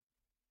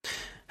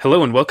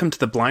Hello and welcome to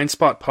the Blind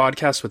Spot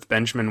podcast with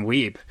Benjamin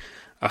Weeb,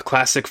 a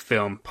classic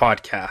film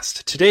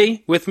podcast.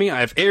 Today with me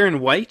I have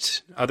Aaron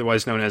White,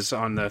 otherwise known as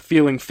on the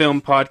Feeling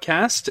Film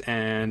podcast,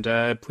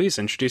 and please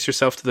introduce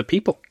yourself to the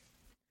people.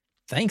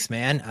 Thanks,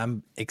 man.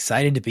 I'm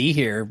excited to be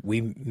here. We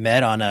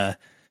met on a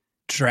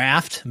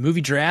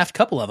movie draft,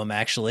 couple of them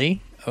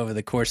actually, over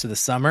the course of the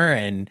summer,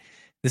 and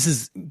this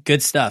is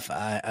good stuff.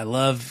 I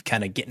love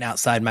kind of getting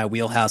outside my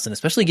wheelhouse and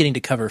especially getting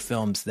to cover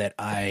films that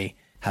I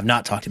have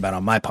not talked about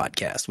on my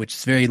podcast, which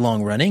is very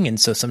long running. And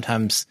so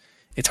sometimes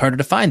it's harder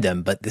to find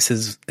them, but this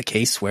is the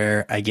case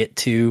where I get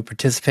to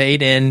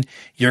participate in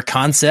your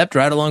concept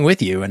right along with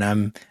you. And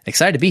I'm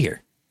excited to be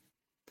here.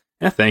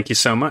 Yeah, thank you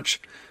so much.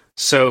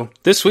 So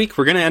this week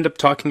we're going to end up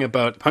talking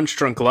about Punch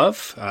Drunk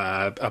Love,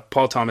 a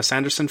Paul Thomas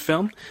Anderson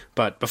film.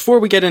 But before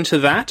we get into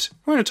that,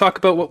 we're going to talk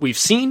about what we've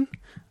seen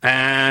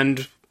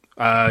and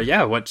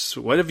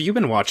what have you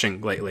been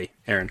watching lately,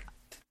 Aaron?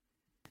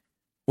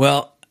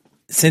 Well,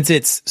 since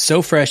it's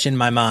so fresh in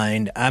my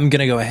mind, I'm going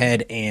to go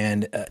ahead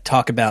and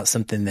talk about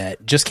something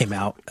that just came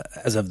out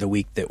as of the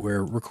week that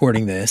we're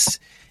recording this.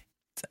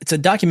 It's a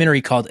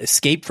documentary called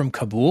Escape from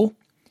Kabul,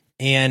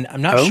 and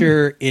I'm not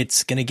sure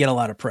it's going to get a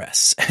lot of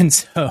press. And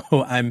so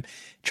I'm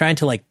trying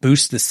to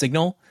boost the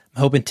signal.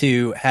 I'm hoping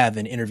to have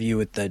an interview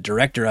with the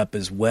director up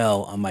as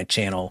well on my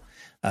channel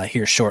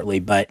here shortly.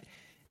 But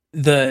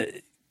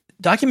the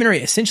documentary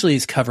essentially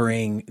is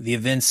covering the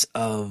events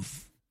of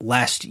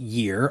last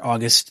year,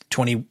 August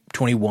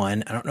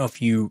 2021. I don't know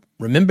if you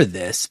remember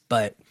this,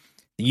 but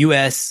the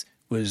U.S.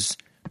 was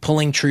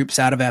pulling troops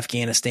out of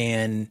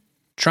Afghanistan.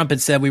 Trump had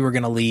said we were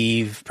going to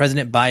leave.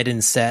 President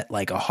Biden set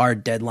a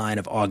hard deadline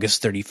of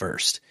August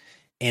 31st.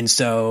 And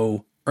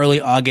so early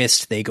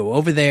August, they go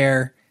over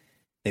there.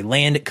 They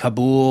land at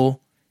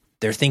Kabul.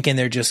 They're thinking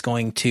they're just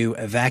going to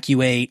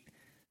evacuate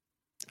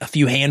a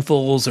few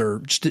handfuls or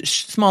just a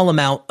small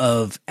amount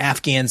of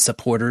Afghan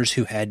supporters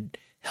who had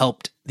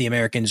helped the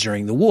Americans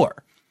during the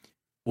war.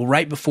 Well,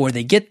 right before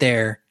they get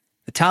there,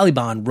 the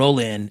Taliban roll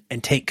in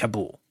and take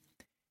Kabul.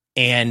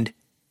 And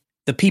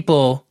the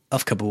people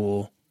of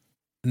Kabul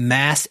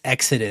mass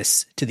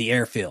exodus to the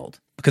airfield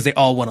because they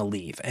all want to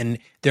leave. And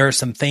there are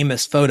some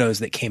famous photos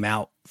that came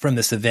out from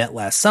this event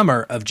last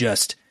summer of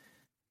just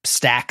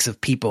stacks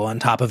of people on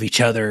top of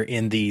each other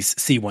in these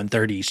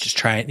C-130s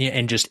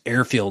just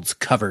airfields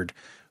covered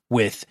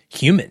with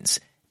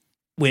humans,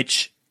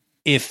 which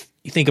if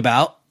you think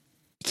about,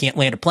 you can't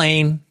land a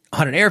plane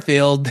on an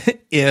airfield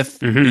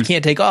if you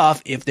can't take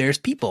off if there's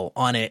people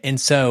on it. And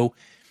so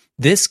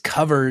this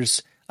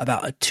covers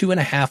about a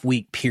 2.5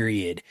 week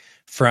period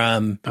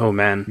from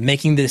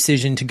making the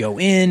decision to go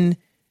in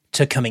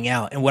to coming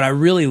out. And what I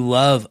really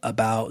love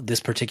about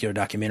this particular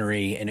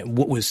documentary and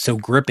what was so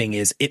gripping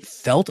is it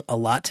felt a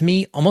lot to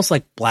me almost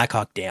like Black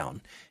Hawk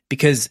Down,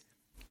 because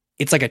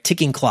it's like a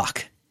ticking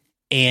clock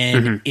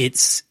and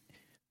it's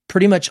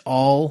pretty much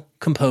all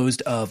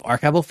composed of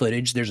archival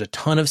footage. There's a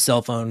ton of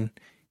cell phone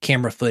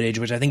camera footage,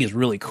 which I think is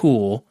really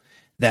cool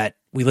that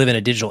we live in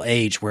a digital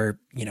age where,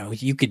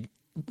 you could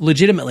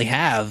legitimately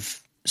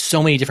have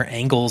so many different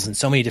angles and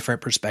so many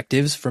different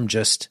perspectives from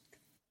just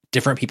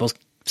different people's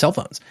cell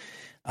phones.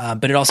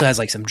 But it also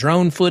has some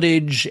drone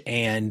footage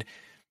and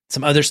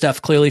some other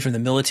stuff clearly from the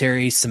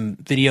military, some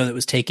video that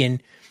was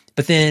taken,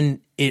 but then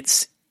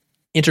it's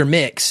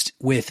intermixed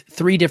with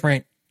 3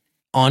 different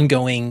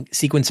ongoing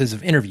sequences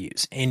of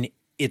interviews. And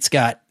it's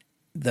got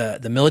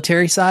the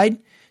military side.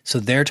 So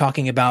they're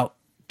talking about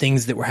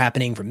things that were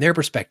happening from their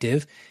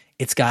perspective.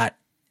 It's got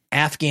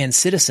Afghan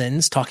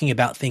citizens talking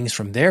about things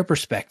from their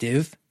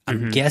perspective.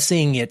 I'm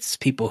guessing it's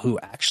people who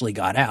actually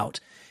got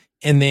out.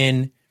 And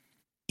then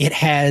it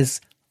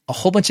has a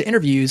whole bunch of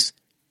interviews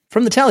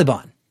from the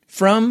Taliban,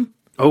 from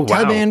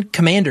Taliban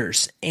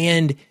commanders.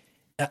 And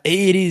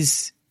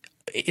it's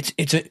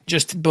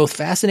just both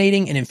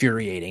fascinating and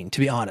infuriating, to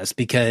be honest,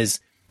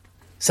 because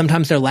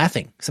sometimes they're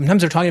laughing.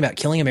 Sometimes they're talking about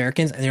killing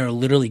Americans and they're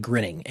literally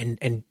grinning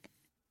and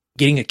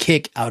getting a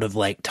kick out of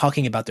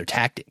talking about their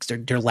tactics.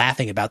 They're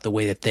laughing about the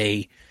way that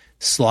they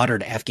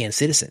slaughtered Afghan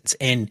citizens.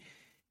 And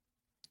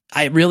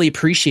I really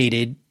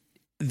appreciated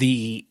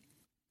the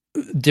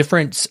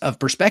difference of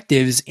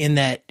perspectives in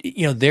that,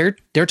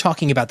 they're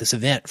talking about this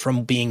event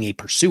from being a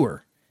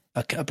pursuer,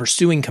 a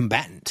pursuing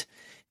combatant.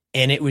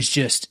 And it was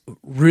just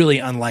really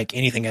unlike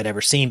anything I'd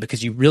ever seen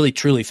because you really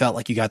truly felt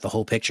like you got the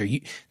whole picture.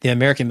 The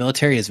American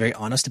military is very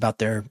honest about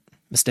their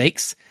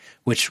mistakes,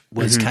 which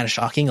was kind of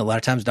shocking. A lot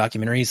of times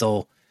documentaries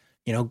will,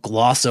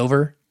 gloss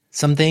over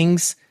some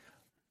things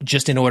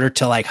just in order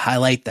to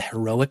highlight the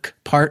heroic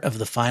part of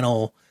the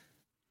final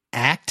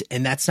act.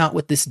 And that's not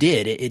what this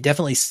did. It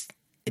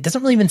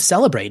doesn't really even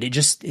celebrate.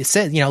 It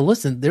said,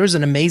 listen, there was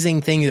an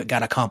amazing thing that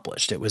got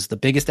accomplished. It was the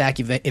biggest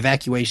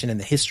evacuation in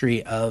the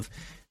history of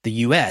the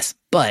U.S.,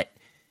 but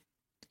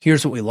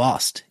here's what we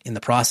lost in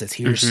the process.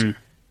 Here's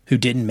who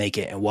didn't make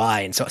it and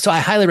why. And so I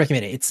highly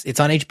recommend it. It's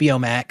on HBO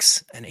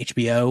Max and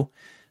HBO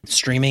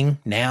streaming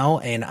now.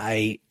 And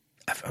I'm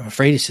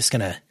afraid it's just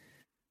going to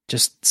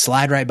just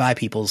slide right by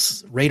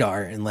people's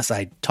radar unless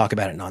I talk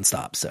about it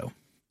nonstop. So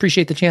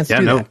appreciate the chance to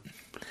do that.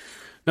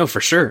 No,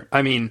 for sure.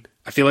 I mean,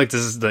 I feel like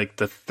this is like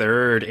the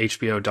third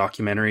HBO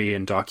documentary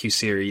and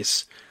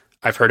docu-series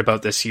I've heard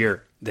about this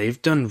year. They've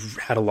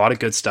had a lot of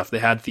good stuff. They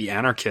had The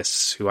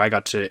Anarchists, who I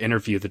got to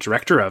interview the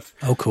director of.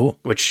 Oh, cool.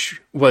 Which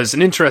was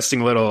an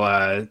interesting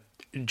little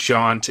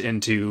jaunt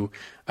into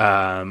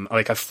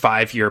like a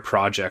 5-year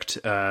project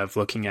of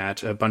looking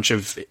at a bunch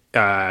of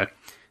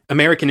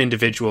American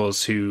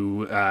individuals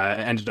who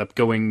ended up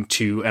going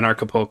to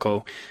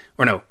Acapulco,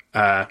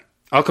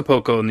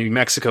 New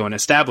Mexico, and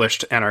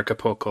established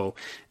Anarchapulco.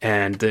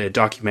 And the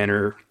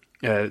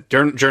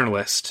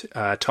journalist,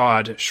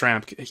 Todd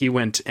Schramp, he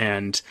went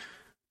and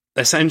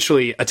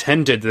essentially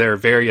attended their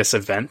various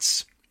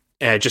events,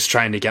 just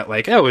trying to get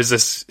like, oh, is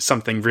this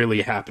something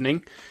really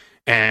happening?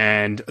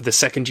 And the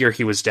second year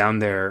he was down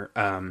there,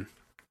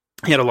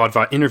 he had a lot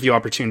of interview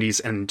opportunities,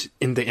 and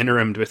in the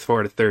interim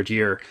before the third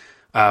year,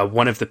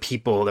 one of the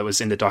people that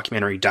was in the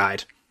documentary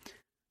died.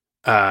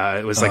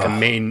 It was like a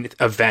main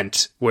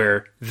event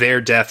where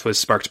their death was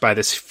sparked by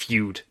this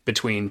feud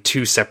between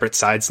two separate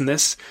sides in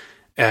this,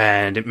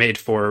 and it made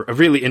for a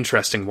really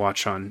interesting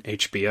watch on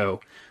HBO.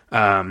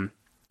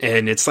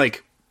 And it's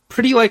like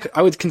pretty, like,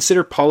 I would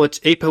consider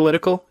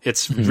apolitical.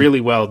 It's really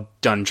well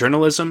done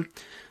journalism,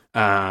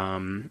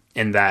 in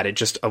that it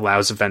just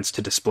allows events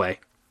to display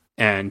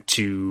and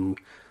to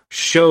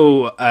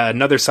show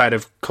another side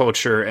of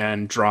culture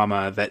and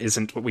drama that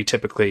isn't what we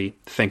typically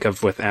think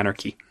of with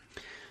anarchy.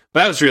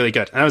 But that was really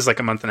good. And that was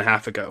like a month and a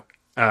half ago.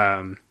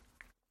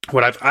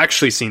 What I've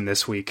actually seen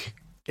this week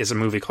is a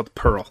movie called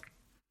Pearl.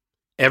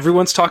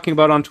 Everyone's talking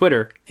about on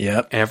Twitter.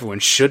 Yep. And everyone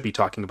should be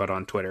talking about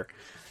on Twitter.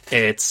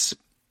 It's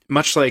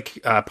much like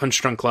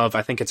Punch Drunk Love.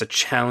 I think it's a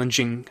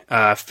challenging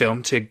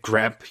film to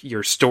grab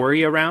your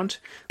story around.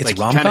 It's like,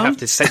 rom-com? You kind of have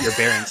to set your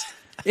bearings.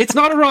 It's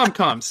not a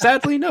rom-com.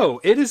 Sadly, no.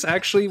 It is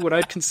actually what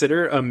I'd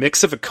consider a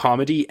mix of a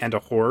comedy and a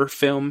horror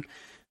film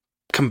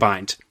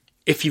combined.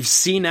 If you've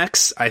seen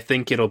X, I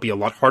think it'll be a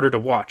lot harder to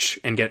watch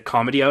and get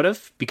comedy out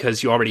of,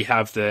 because you already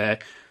have the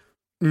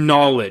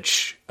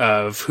knowledge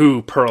of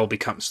who Pearl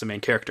becomes, the main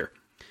character.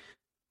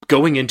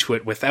 Going into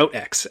it without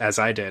X, as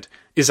I did,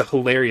 is a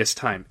hilarious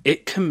time.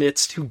 It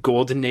commits to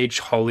Golden Age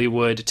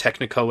Hollywood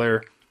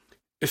Technicolor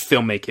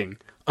filmmaking,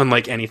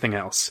 unlike anything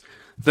else.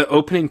 The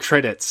opening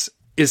credits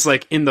is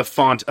like in the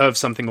font of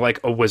something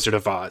like A Wizard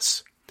of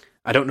Oz.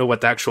 I don't know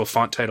what the actual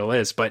font title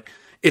is, but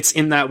it's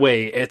in that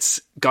way. It's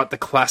got the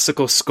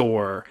classical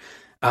score.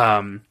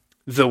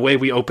 The way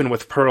we open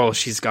with Pearl,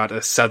 she's got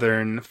a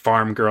southern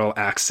farm girl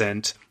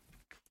accent,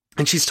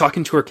 and she's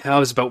talking to her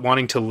cows about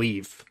wanting to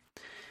leave.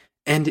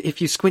 And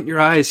if you squint your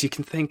eyes, you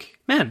can think,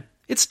 man,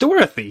 it's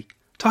Dorothy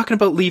talking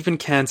about leaving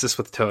Kansas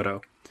with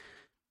Toto.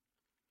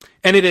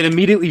 And it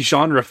immediately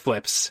genre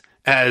flips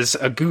as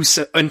a goose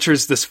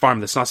enters this farm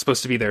that's not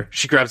supposed to be there.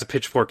 She grabs a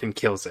pitchfork and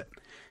kills it.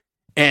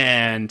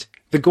 And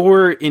the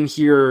gore in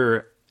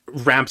here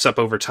ramps up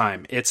over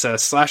time. It's a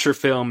slasher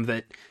film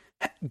that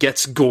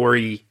gets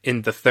gory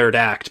in the third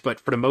act, but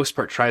for the most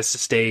part tries to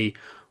stay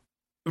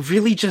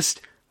really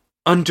just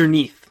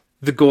underneath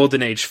the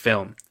Golden Age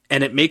film.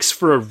 And it makes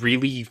for a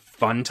really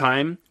fun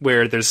time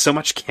where there's so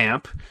much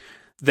camp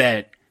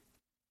that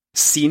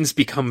scenes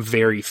become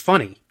very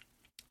funny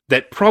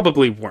that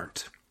probably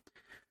weren't.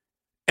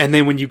 And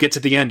then when you get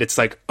to the end, it's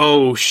like,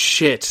 oh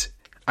shit,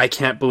 I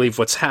can't believe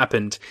what's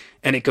happened.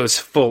 And it goes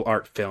full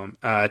art film.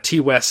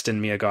 T. West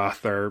and Mia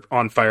Goth are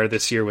on fire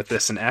this year with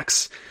this and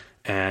X.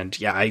 And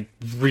yeah, I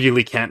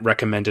really can't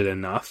recommend it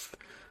enough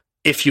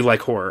if you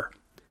like horror.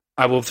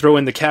 I will throw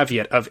in the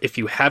caveat of, if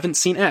you haven't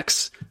seen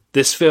X,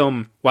 this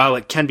film, while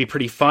it can be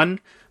pretty fun,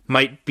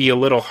 might be a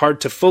little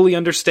hard to fully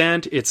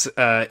understand. It's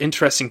an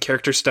interesting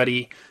character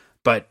study,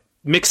 but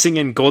mixing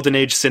in Golden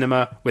Age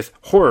cinema with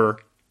horror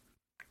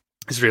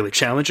is really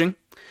challenging,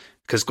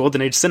 because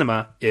Golden Age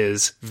cinema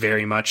is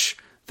very much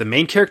the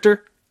main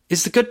character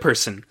is the good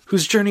person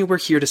whose journey we're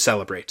here to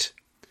celebrate.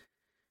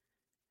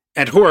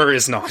 And horror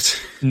is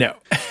not. No.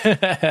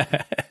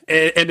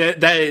 and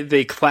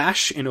they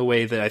clash in a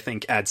way that I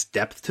think adds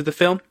depth to the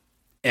film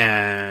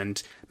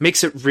and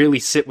makes it really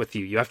sit with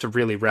you. You have to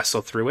really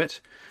wrestle through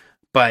it.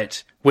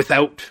 But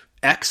without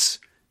X,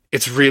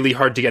 it's really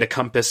hard to get a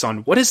compass on,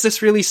 what is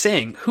this really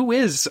saying? Who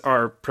is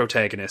our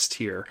protagonist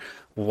here?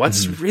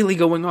 What's really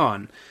going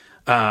on?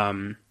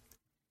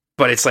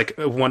 But it's like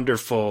a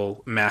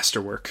wonderful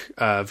masterwork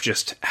of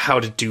just how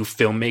to do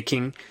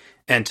filmmaking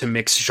and to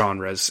mix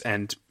genres.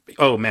 And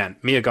oh man,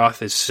 Mia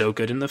Goth is so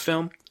good in the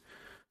film.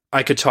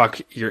 I could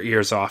talk your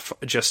ears off.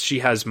 Just, she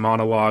has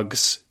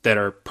monologues that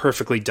are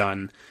perfectly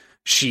done.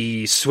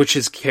 She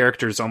switches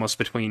characters almost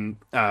between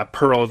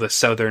Pearl, the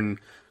southern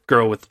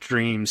girl with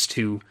dreams,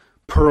 to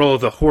Pearl,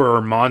 the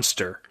horror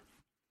monster,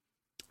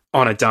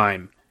 on a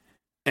dime.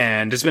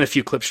 And there's been a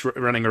few clips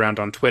running around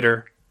on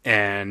Twitter,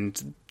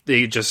 and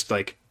they just,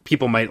 like,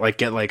 people might like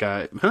get like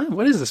a,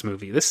 what is this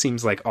movie? This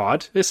seems like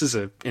odd. This is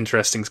an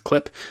interesting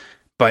clip.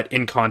 But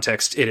in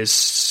context, it is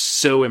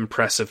so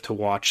impressive to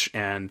watch,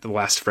 and the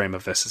last frame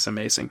of this is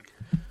amazing.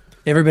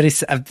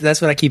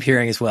 That's what I keep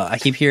hearing as well. I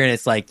keep hearing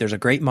it's like there's a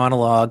great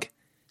monologue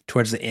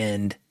towards the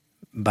end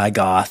by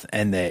Goth,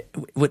 and that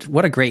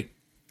what a great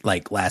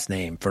like last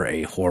name for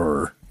a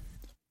horror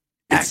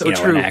It's so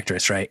true. an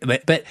actress, right?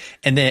 But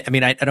and then I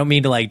mean I don't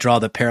mean to like draw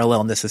the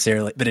parallel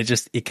necessarily, but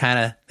they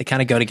kind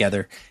of go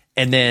together.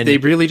 And then They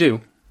really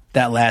do.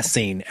 That last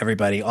scene,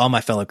 all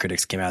my fellow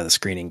critics came out of the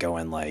screening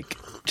going like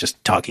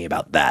just talking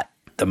about that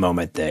the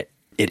moment that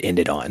it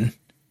ended on.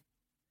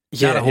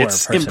 Yeah, Not a horror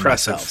it's person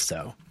impressive. myself,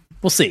 so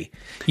we'll see.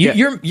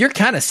 You're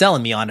kind of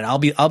selling me on it.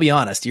 I'll be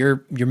honest.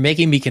 You're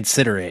making me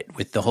consider it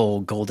with the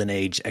whole Golden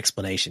Age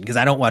explanation because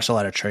I don't watch a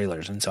lot of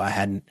trailers, and so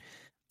I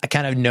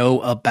kind of knew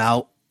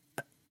about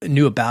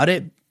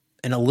it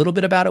and a little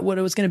bit about it what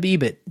it was going to be,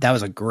 but that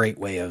was a great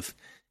way of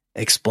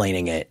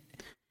explaining it,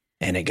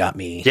 and it got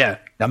my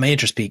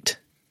interest peaked.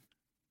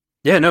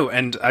 Yeah, no,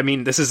 and I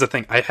mean, this is the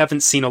thing. I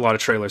haven't seen a lot of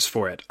trailers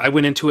for it. I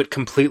went into it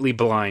completely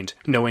blind,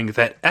 knowing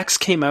that X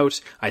came out,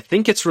 I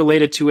think it's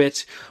related to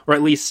it, or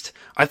at least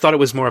I thought it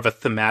was more of a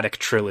thematic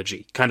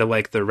trilogy, kind of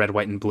like the Red,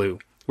 White, and Blue,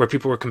 where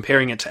people were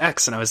comparing it to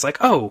X, and I was like,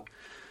 oh,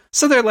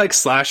 so they're like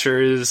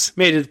slashers,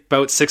 made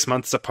about 6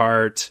 months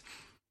apart.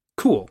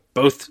 Cool.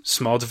 Both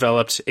small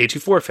developed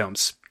A24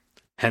 films.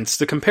 Hence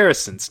the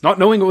comparisons. Not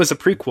knowing it was a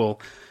prequel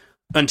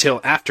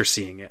until after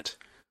seeing it,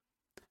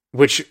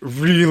 which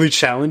really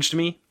challenged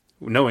me.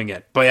 Knowing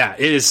it. But yeah,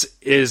 it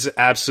is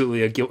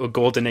absolutely a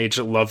golden age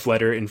love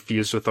letter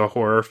infused with a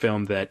horror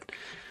film that,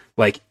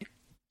 like,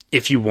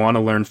 if you want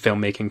to learn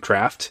filmmaking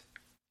craft,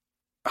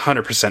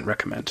 100%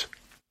 recommend.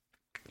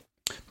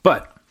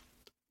 But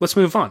let's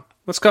move on.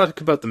 Let's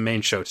talk about the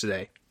main show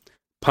today.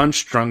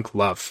 Punch Drunk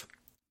Love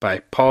by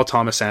Paul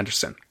Thomas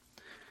Anderson.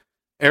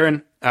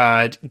 Aaron,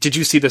 did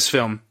you see this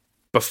film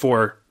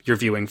before your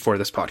viewing for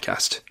this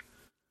podcast?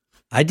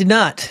 I did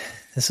not.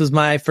 This was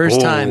my first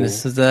time.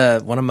 This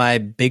is one of my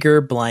bigger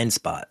blind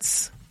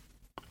spots.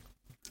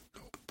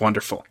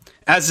 Wonderful.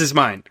 As is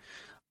mine.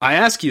 I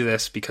ask you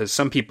this because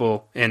some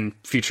people in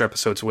future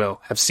episodes will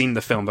have seen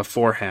the film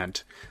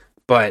beforehand.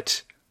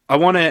 But I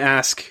want to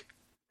ask,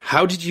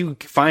 how did you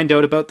find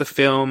out about the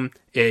film?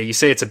 You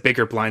say it's a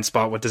bigger blind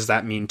spot. What does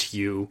that mean to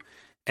you?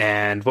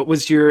 And what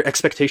was your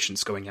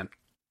expectations going in?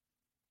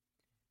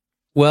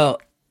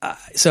 Well,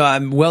 so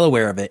I'm well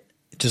aware of it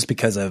just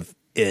because of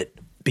it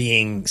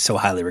being so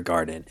highly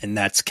regarded. And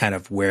that's kind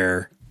of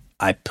where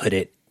I put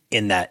it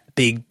in that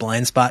big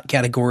blind spot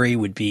category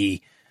would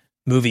be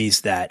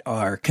movies that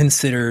are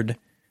considered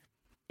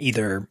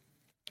either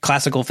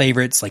classical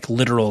favorites, like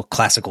literal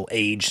classical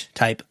age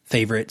type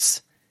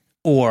favorites,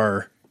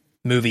 or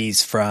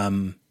movies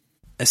from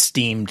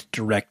esteemed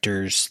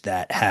directors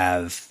that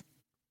have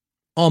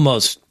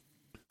almost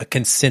a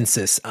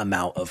consensus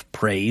amount of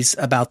praise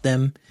about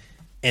them.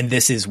 And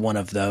this is one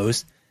of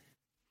those.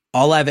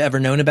 All I've ever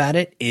known about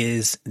it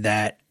is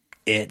that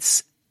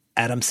it's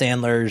Adam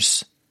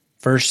Sandler's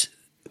first.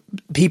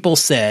 People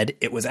said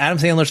it was Adam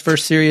Sandler's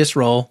first serious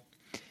role,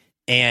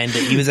 and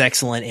that he was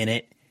excellent in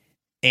it,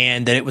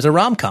 and that it was a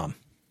rom-com.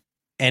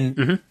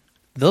 And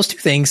those two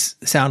things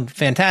sound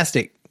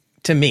fantastic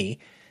to me.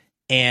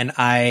 And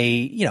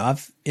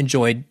I've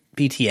enjoyed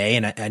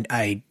PTA, and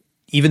I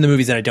even the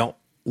movies that I don't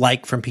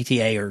like from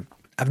PTA, or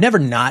I've never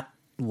not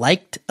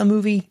liked a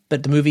movie,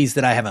 but the movies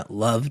that I haven't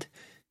loved.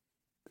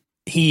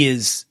 He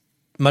is,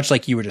 much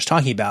like you were just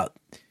talking about,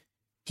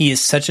 he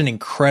is such an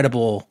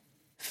incredible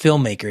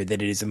filmmaker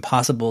that it is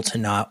impossible to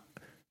not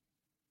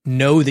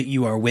know that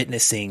you are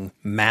witnessing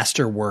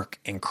masterwork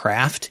and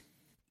craft,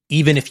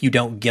 even if you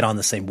don't get on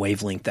the same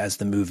wavelength as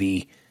the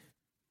movie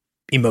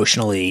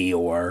emotionally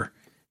or,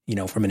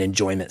 from an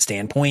enjoyment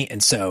standpoint.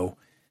 And so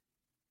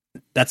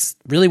that's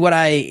really what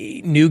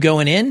I knew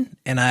going in.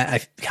 And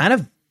I kind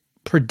of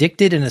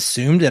predicted and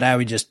assumed that I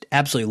would just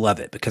absolutely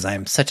love it because I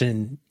am such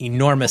an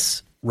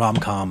enormous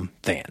rom-com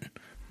fan.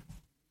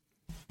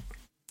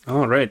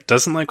 All right.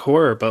 Doesn't like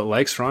horror, but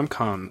likes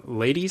rom-com.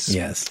 Ladies,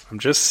 yes. I'm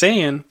just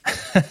saying,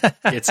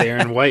 it's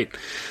Aaron White.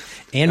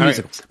 And all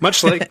musicals. Right.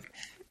 Much like,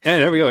 yeah,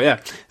 there we go,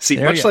 yeah. See,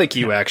 much like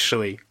you,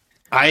 actually.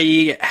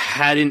 I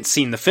hadn't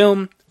seen the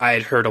film. I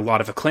had heard a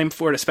lot of acclaim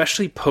for it,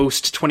 especially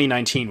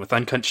post-2019 with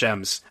Uncut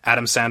Gems.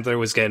 Adam Sandler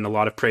was getting a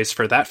lot of praise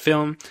for that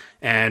film,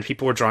 and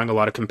people were drawing a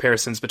lot of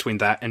comparisons between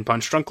that and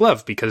Punch Drunk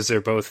Love, because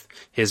they're both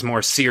his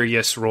more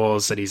serious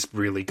roles that he's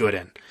really good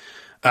in.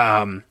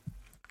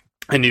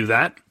 I knew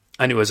that.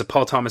 I knew it was a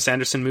Paul Thomas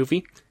Anderson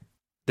movie.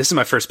 This is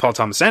my first Paul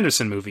Thomas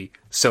Anderson movie,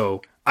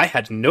 so I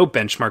had no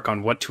benchmark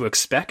on what to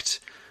expect.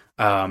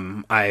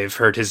 I've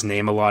heard his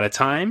name a lot of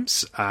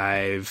times.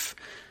 I've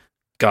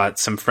got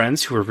some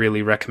friends who were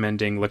really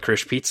recommending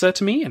Licorice Pizza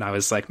to me, and I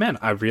was like, man,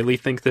 I really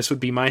think this would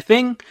be my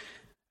thing.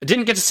 I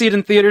didn't get to see it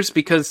in theaters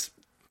because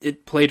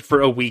it played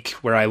for a week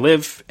where I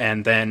live,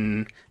 and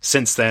then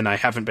since then I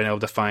haven't been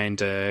able to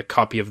find a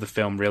copy of the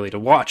film really to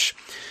watch.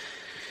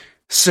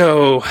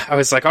 So I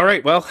was like, all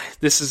right, well,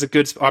 this is a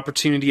good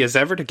opportunity as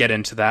ever to get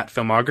into that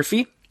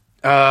filmography.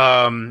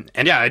 And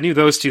yeah, I knew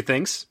those two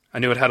things. I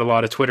knew it had a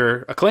lot of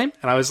Twitter acclaim,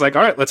 and I was like,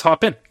 all right, let's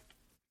hop in.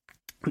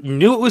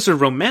 Knew it was a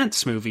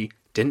romance movie,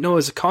 didn't know it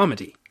was a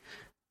comedy.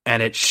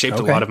 And it shaped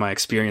a lot of my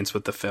experience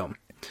with the film.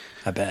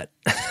 I bet.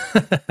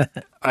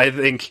 I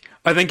think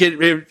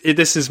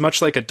this is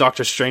much like a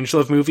Doctor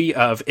Strangelove movie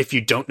of, if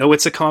you don't know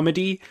it's a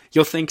comedy,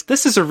 you'll think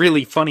this is a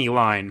really funny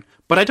line,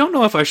 but I don't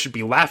know if I should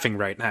be laughing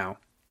right now.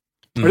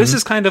 Or this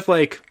is kind of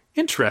like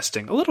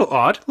interesting, a little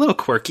odd, a little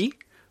quirky,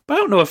 but I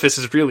don't know if this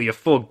is really a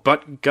full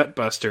gut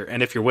buster.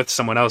 And if you're with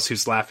someone else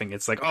who's laughing,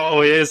 it's like,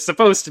 oh, it is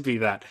supposed to be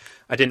that.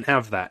 I didn't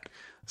have that.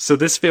 So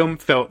this film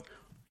felt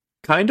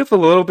kind of a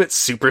little bit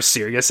super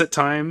serious at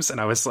times, and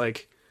I was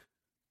like,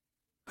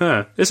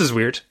 this is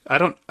weird. I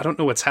don't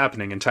know what's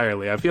happening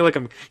entirely. I feel like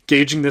I'm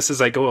gauging this as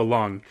I go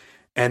along.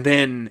 And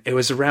then it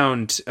was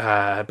around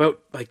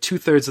about like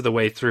 2/3 of the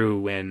way through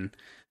when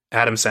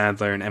Adam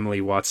Sandler and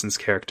Emily Watson's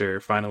character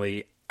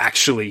finally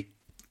actually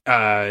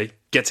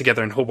get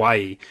together in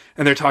Hawaii,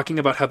 and they're talking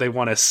about how they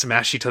want to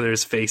smash each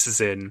other's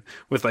faces in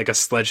with like a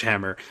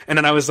sledgehammer. And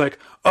then I was like,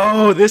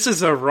 oh, this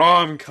is a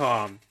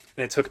rom-com.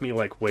 And it took me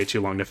like way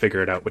too long to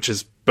figure it out, which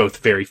is both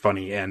very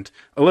funny and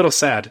a little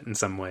sad in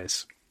some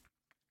ways.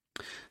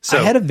 So,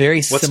 I had a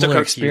very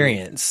similar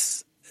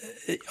experience,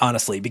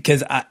 honestly,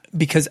 because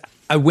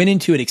I went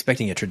into it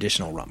expecting a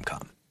traditional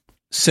rom-com.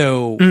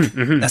 So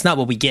that's not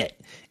what we get.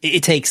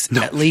 It takes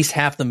at least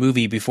half the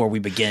movie before we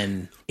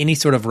begin any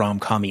sort of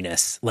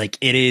rom-comminess. Like,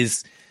 it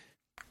is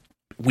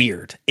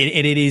weird.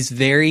 It is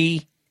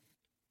very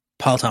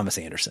Paul Thomas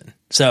Anderson.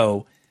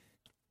 So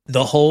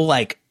the whole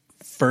like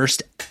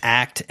first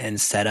act and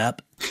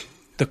setup,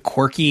 the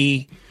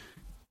quirky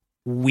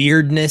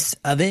weirdness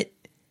of it,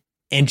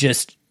 and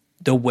just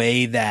the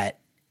way that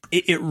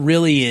it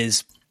really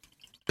is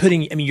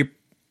putting, I mean,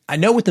 I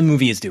know what the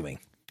movie is doing.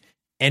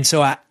 And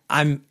so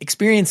I'm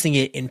experiencing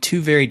it in two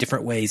very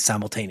different ways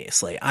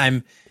simultaneously.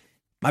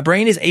 My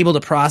brain is able to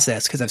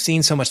process, because I've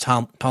seen so much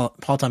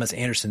Paul Thomas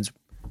Anderson's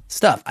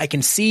stuff. I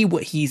can see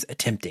what he's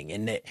attempting,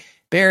 and that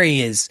Barry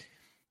is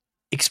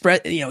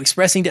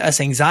expressing to us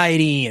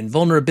anxiety and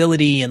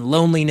vulnerability and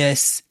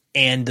loneliness.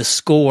 And the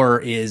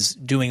score is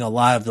doing a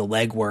lot of the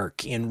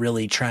legwork in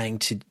really trying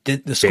to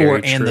the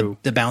score and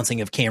the bouncing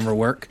of camera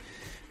work.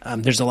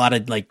 There's a lot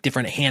of like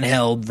different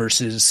handheld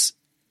versus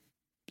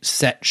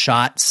set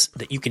shots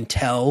that you can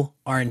tell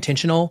are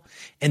intentional.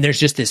 And there's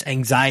just this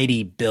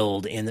anxiety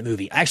build in the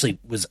movie. I actually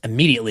was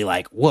immediately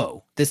like,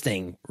 whoa, this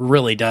thing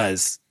really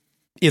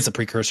is a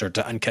precursor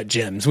to Uncut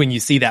Gems when you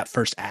see that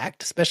first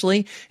act,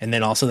 especially, and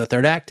then also the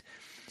third act.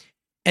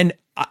 And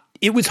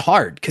it was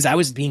hard because I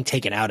was being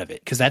taken out of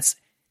it, because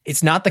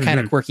it's not the kind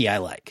of quirky I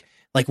like.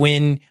 Like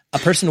when a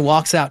person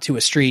walks out to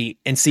a street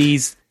and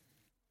sees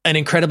an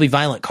incredibly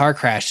violent car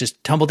crash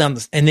just tumble down,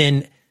 and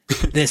then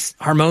this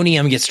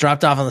harmonium gets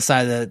dropped off on the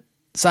side of the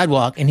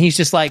sidewalk, and he's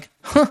just like,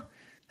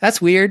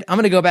 that's weird. I'm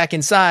going to go back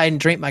inside and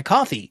drink my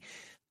coffee.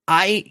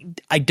 I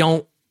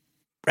don't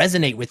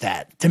resonate with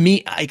that. To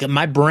me,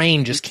 my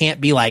brain just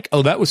can't be like,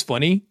 oh, that was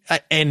funny,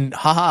 and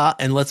haha,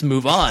 and let's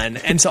move on.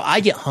 And so I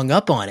get hung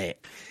up on it.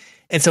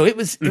 And so it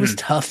was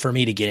tough for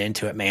me to get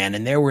into it, man.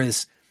 And there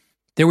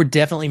were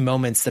definitely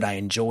moments that I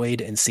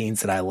enjoyed and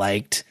scenes that I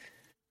liked,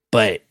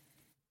 but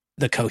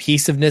the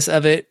cohesiveness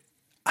of it,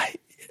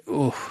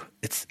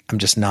 I'm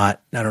just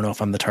not, I don't know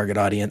if I'm the target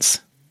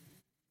audience.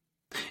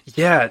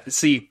 Yeah.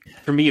 See,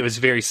 for me, it was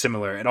very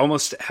similar. It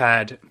almost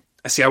had,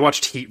 I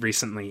watched Heat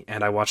recently,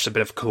 and I watched a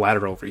bit of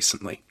Collateral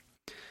recently.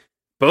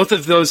 Both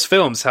of those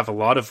films have a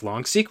lot of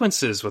long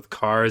sequences with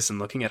cars and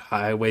looking at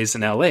highways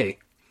in LA.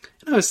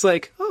 And I was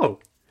like, oh,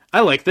 I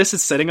like this.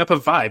 It's setting up a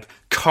vibe.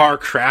 Car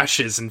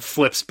crashes and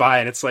flips by,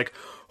 and it's like,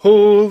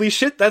 holy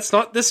shit, that's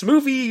not this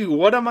movie.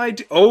 What am I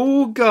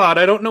oh god,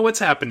 I don't know what's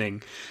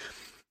happening.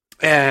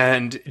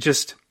 And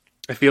just,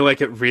 I feel like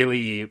it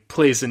really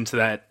plays into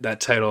that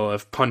title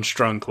of Punch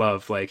Drunk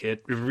Love. Like,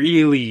 it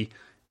really,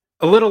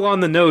 a little on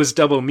the nose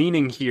double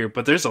meaning here,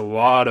 but there's a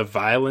lot of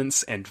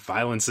violence, and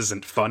violence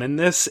isn't fun in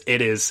this.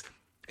 It is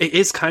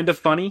kind of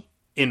funny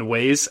in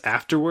ways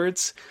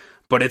afterwards,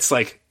 but it's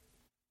like,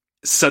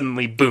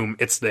 suddenly, boom,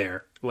 it's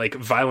there. Like,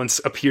 violence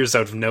appears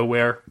out of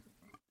nowhere,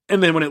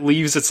 and then when it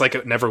leaves, it's like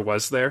it never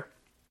was there.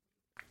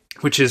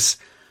 Which is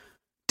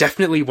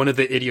definitely one of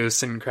the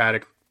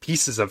idiosyncratic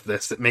pieces of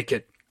this that make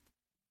it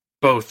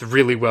both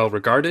really well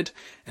regarded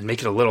and make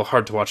it a little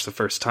hard to watch the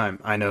first time.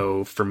 I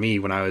know for me,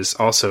 when I was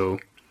also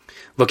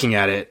looking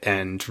at it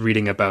and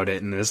reading about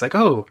it, and it was like,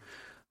 oh,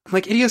 I'm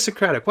like,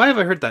 idiosyncratic. Why have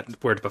I heard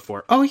that word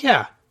before? Oh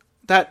yeah,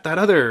 that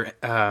other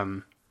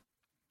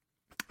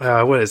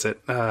what is it?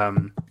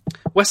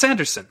 Wes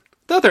Anderson.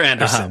 The other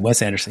Anderson.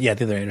 Wes Anderson. Yeah,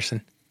 the other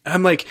Anderson.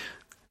 I'm like,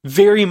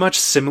 very much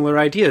similar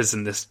ideas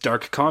in this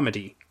dark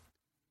comedy.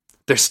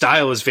 Their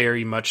style is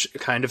very much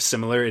kind of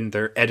similar in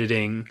their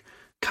editing,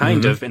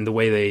 kind of in the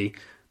way they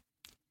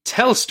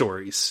tell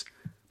stories,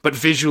 but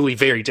visually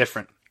very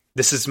different.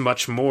 This is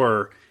much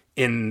more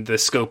in the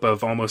scope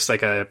of almost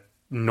like a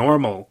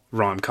normal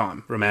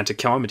rom-com, romantic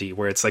comedy,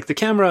 where it's like the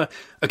camera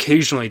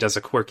occasionally does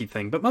a quirky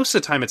thing, but most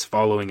of the time it's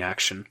following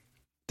action.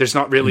 There's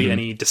not really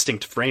any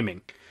distinct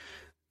framing,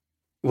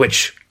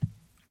 which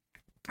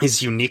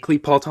is uniquely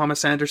Paul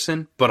Thomas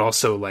Anderson, but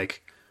also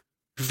like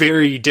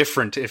very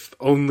different. If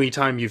only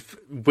time you've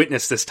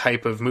witnessed this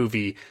type of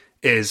movie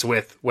is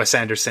with Wes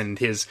Anderson and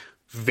his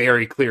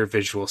very clear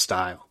visual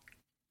style.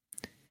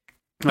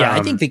 Yeah,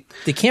 I think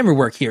the camera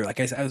work here, like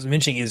I was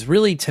mentioning, is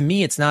really, to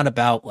me, it's not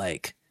about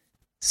like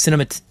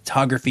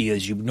cinematography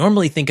as you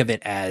normally think of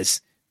it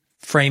as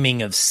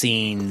framing of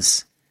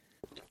scenes.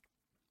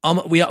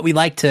 We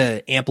like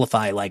to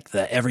amplify like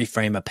the every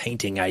frame a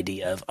painting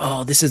idea of,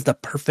 oh, this is the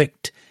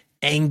perfect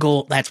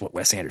angle. That's what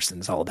Wes Anderson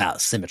is all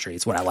about, symmetry.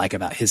 It's what I like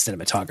about his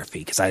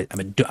cinematography, because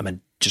I'm a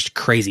just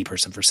crazy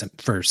person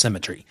for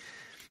symmetry.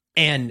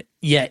 And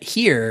yet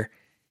here,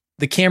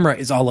 the camera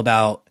is all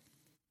about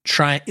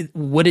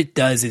what it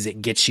does is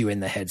it gets you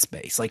in the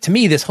headspace. Like, to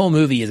me, this whole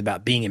movie is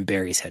about being in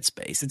Barry's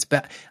headspace. It's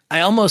about,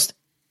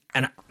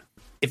 and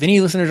if any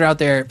listeners are out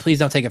there, please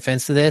don't take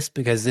offense to this,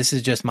 because this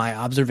is just my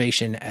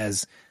observation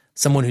as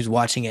someone who's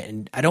watching it.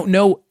 And I don't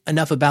know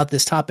enough about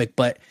this topic,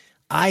 but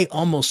I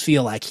almost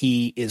feel like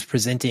he is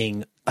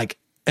presenting like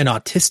an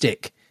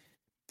autistic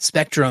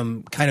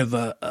spectrum kind of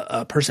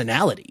a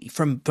personality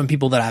from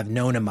people that I've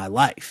known in my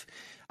life.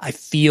 I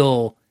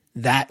feel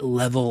that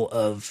level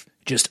of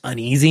just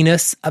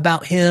uneasiness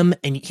about him,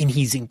 and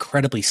he's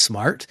incredibly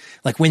smart.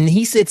 Like when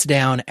he sits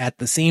down at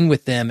the scene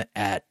with them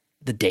at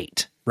the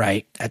date,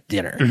 right, at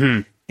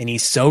dinner, and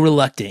he's so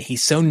reluctant,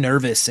 he's so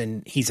nervous,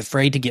 and he's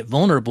afraid to get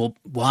vulnerable.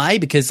 Why?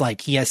 Because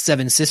like he has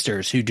 7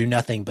 sisters who do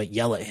nothing but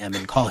yell at him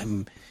and call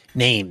him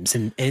names,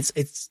 and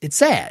it's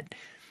sad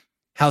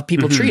how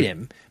people treat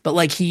him. But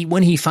like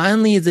when he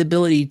finally has the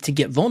ability to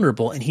get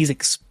vulnerable, and he's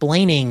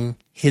explaining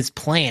his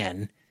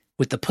plan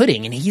with the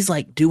pudding, and he's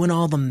like doing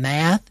all the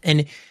math,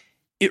 and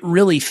it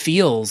really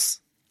feels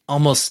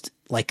almost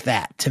like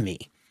that to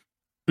me.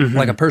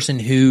 Like a person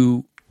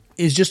who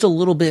is just a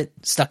little bit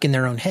stuck in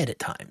their own head at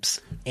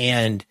times.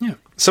 And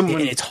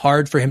it's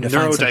hard for him to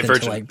find something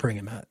to like bring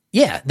him out.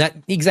 Yeah, that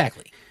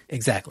exactly.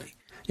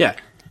 Yeah.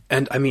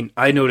 And I mean,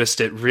 I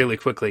noticed it really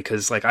quickly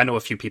because like I know a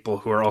few people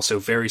who are also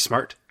very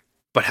smart,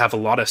 but have a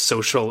lot of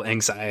social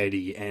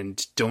anxiety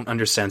and don't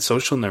understand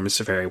social norms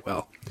very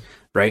well.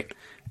 Right.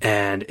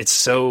 And it's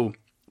so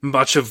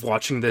much of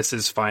watching this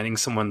is finding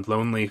someone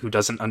lonely who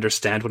doesn't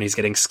understand when he's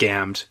getting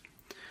scammed,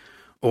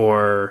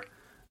 or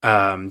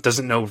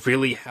doesn't know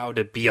really how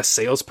to be a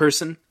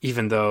salesperson,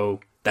 even though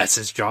that's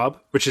his job,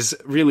 which is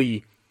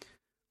really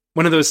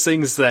one of those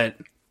things that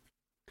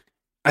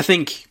I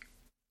think,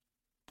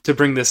 to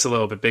bring this a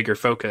little bit bigger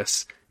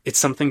focus, it's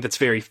something that's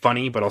very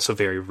funny, but also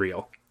very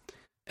real.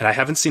 And I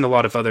haven't seen a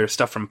lot of other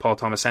stuff from Paul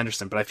Thomas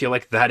Anderson, but I feel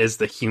like that is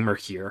the humor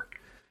here,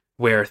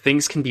 where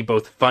things can be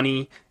both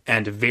funny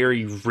and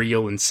very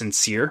real and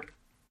sincere.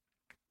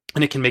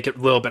 And it can make it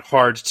a little bit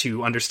hard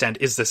to understand,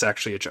 is this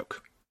actually a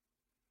joke?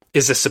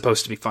 Is this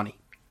supposed to be funny?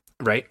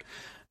 Right?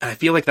 And I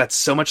feel like that's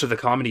so much of the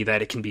comedy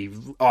that it can be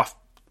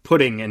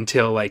off-putting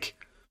until like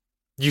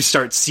you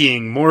start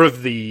seeing more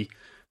of the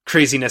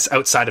craziness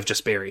outside of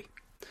just Barry.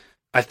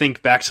 I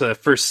think back to the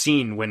first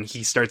scene when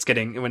he starts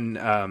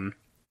when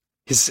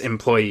his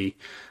employee,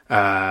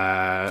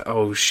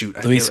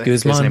 Luis Guzman?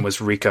 His name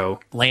was Rico.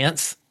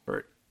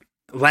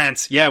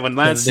 Lance, yeah, when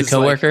Lance the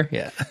coworker,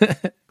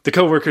 the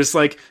coworker's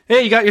like,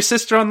 "Hey, you got your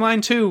sister online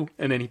too?"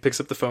 And then he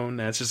picks up the phone,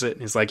 answers it, and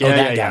he's like,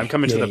 "Yeah, I'm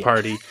coming to the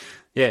party."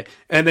 Yeah,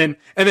 and then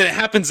it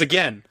happens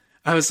again.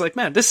 I was like,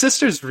 "Man, this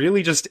sister's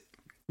really just,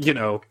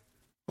 a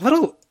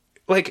little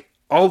like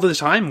all the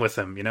time with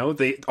him." All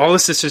the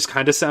sisters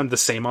kind of sound the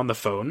same on the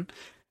phone,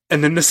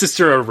 and then the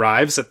sister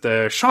arrives at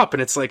the shop,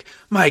 and it's like,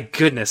 "My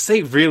goodness,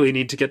 they really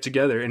need to get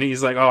together." And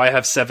he's like, "Oh, I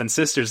have 7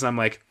 sisters," and I'm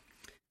like,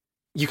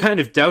 you kind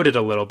of doubt it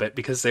a little bit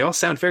because they all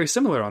sound very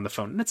similar on the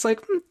phone. And it's like,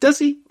 does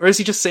he? Or is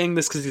he just saying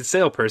this because he's a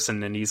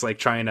salesperson and he's like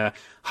trying to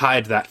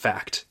hide that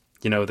fact,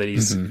 that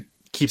he's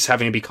keeps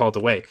having to be called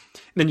away.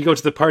 And then you go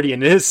to the party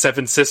and it is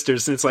 7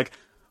 sisters and it's like,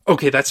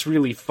 okay, that's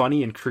really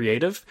funny and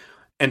creative.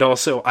 And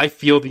also I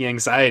feel the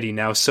anxiety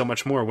now so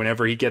much more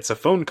whenever he gets a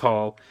phone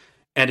call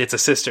and it's a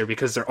sister,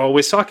 because they're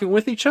always talking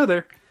with each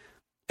other.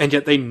 And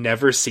yet they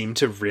never seem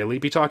to really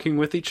be talking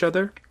with each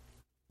other.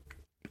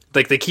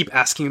 Like, they keep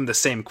asking him the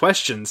same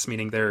questions,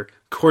 meaning they're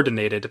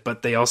coordinated,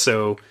 but they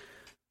also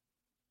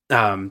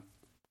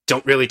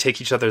don't really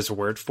take each other's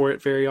word for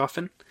it very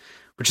often,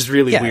 which is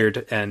really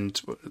weird and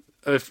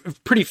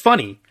pretty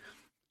funny,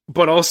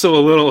 but also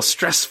a little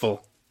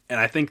stressful. And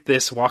I think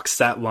this walks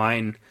that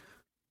line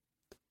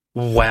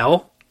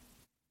well,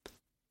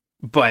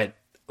 but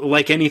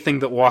like anything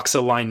that walks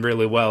a line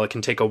really well, it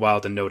can take a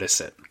while to notice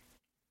it.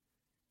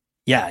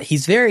 Yeah,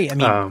 he's very,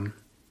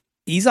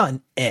 he's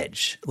on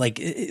edge. Like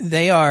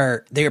they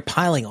are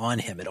piling on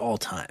him at all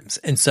times.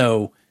 And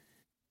so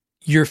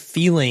you're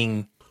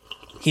feeling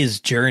his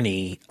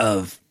journey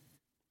of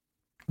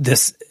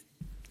this.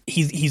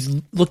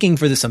 He's looking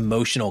for this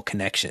emotional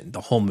connection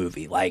the whole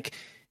movie. Like,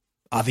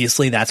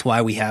 obviously that's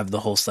why we have the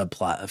whole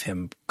subplot of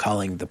him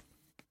calling the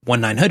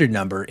 1-900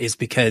 number, is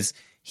because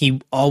he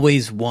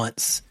always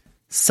wants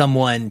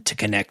someone to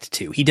connect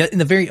to. He does in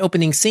the very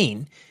opening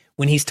scene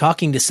when he's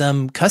talking to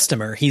some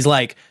customer, he's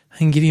like, "I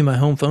can give you my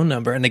home phone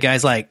number." And the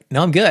guy's like,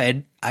 "No, I'm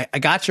good. I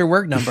got your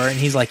work number." And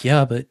he's like,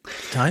 "Yeah, but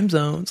time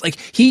zones." Like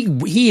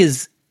he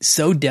is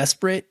so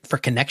desperate for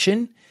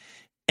connection.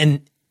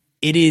 And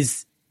it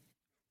is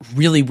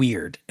really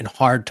weird and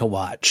hard to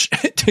watch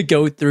to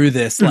go through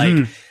this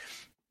like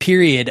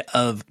period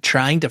of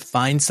trying to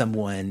find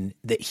someone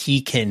that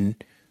he can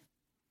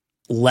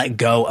let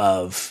go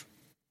of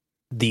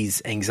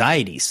these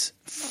anxieties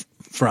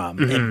from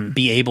and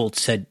be able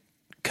to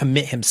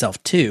commit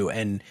himself to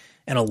and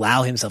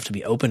allow himself to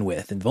be open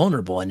with and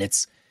vulnerable and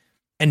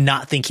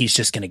not think he's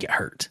just going to get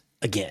hurt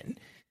again.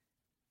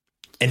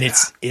 And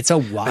it's a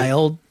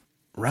wild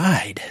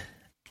ride.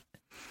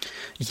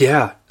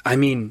 Yeah. I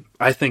mean,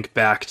 I think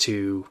back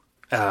to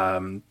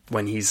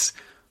when he's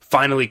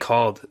finally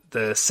called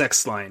the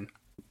sex line,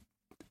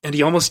 and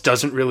he almost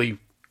doesn't really,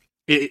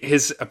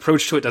 his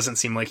approach to it doesn't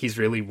seem like he's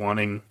really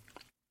wanting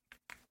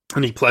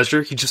any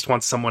pleasure. He just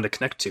wants someone to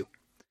connect to.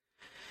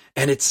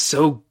 And it's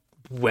so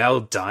well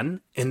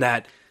done in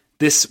that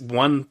this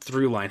one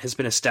through line has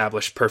been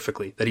established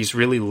perfectly, that he's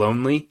really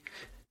lonely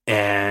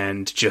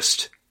and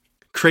just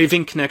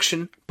craving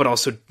connection, but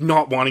also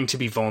not wanting to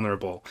be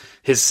vulnerable.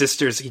 His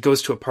sisters, he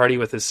goes to a party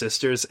with his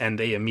sisters and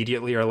they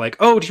immediately are like,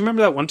 oh, do you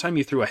remember that one time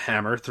you threw a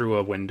hammer through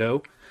a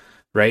window?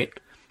 Right?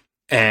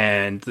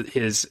 And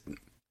he's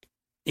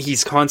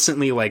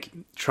constantly like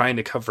trying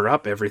to cover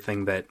up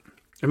everything that,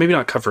 or maybe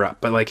not cover up,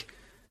 but like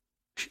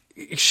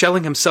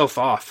shelling himself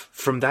off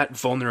from that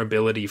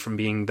vulnerability, from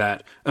being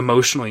that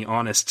emotionally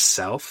honest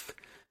self.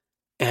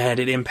 And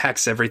it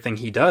impacts everything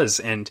he does.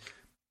 And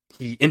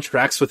he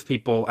interacts with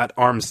people at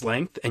arm's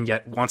length and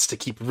yet wants to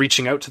keep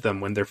reaching out to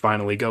them when they're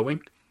finally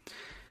going,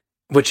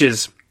 which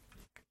is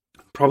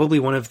probably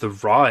one of the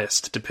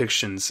rawest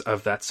depictions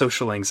of that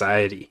social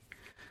anxiety.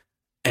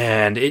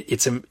 And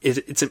it's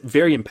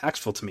very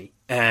impactful to me.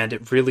 And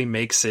it really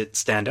makes it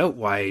stand out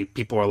why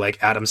people are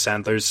like, Adam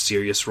Sandler's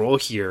serious role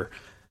here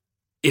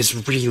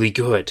is really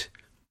good.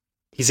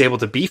 He's able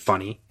to be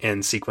funny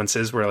in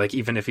sequences where like,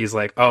 even if he's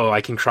like, oh,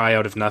 I can cry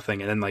out of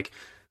nothing, and then like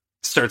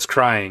starts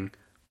crying,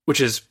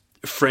 which is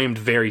framed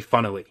very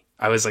funnily.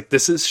 I was like,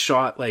 this is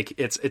shot like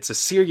it's a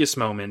serious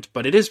moment,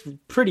 but it is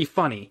pretty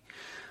funny.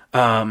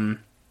 And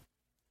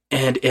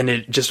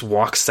it just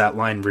walks that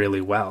line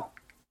really well.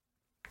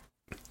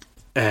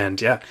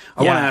 And I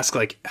want to ask,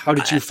 like, how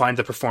did you find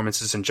the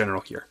performances in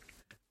general here?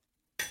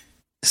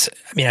 So,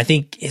 I mean, I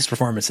think his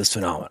performance is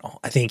phenomenal.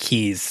 I think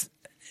he's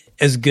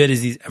as good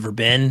as he's ever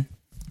been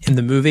in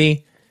the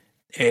movie.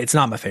 It's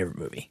not my favorite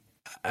movie.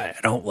 I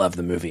don't love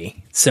the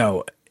movie.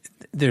 So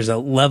there's a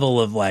level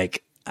of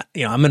like,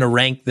 I'm going to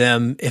rank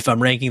them. If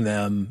I'm ranking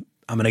them,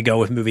 I'm going to go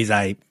with movies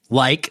I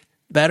like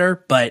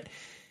better. But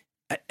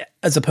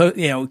as opposed,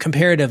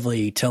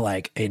 comparatively to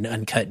like an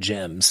Uncut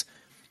Gems,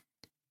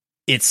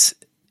 it's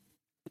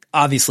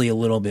obviously a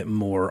little bit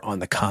more on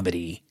the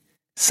comedy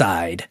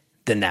side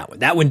than that one.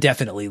 That one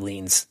definitely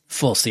leans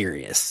full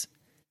serious.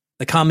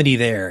 The comedy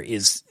there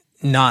is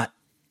not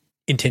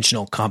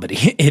intentional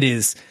comedy. It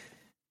is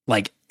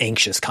like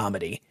anxious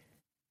comedy.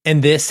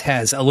 And this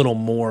has a little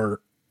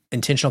more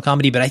intentional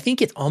comedy, but I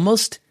think it's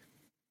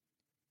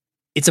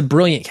a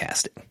brilliant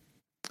casting,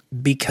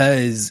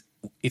 because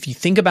if you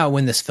think about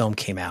when this film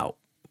came out,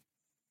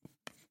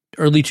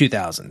 early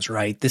 2000s,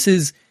 right? This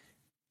is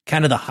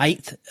kind of the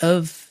height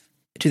of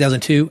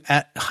 2002,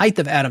 at height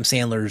of Adam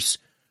Sandler's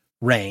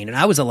reign. And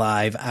I was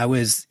alive. I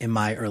was in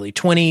my early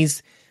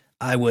 20s.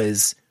 I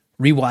was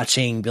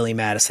rewatching Billy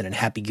Madison and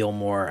Happy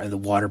Gilmore and The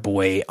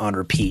Waterboy on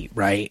repeat,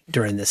 right,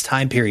 during this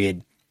time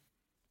period.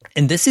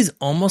 And this is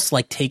almost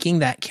like taking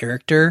that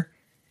character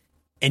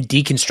and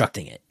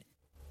deconstructing it,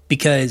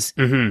 because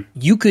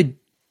you could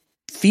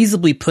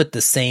feasibly put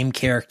the same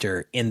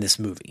character in this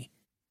movie.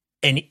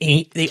 And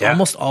they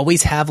almost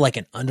always have like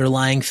an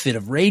underlying fit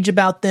of rage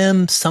about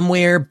them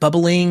somewhere,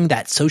 bubbling,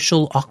 that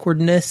social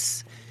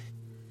awkwardness.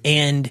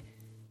 And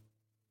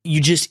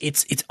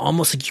it's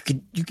almost like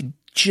you could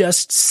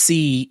just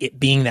see it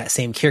being that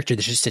same character.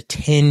 There's just a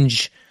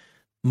tinge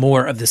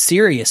more of the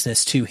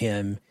seriousness to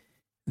him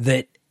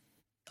that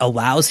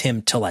allows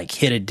him to like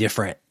hit a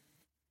different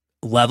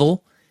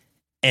level,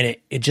 and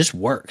it just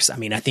works. I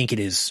mean, I think it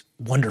is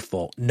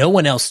wonderful. No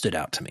one else stood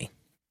out to me,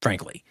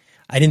 frankly.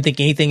 I didn't think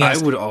anything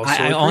else. I would also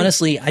I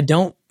honestly, I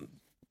don't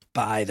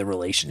buy the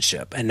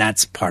relationship, and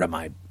that's part of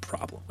my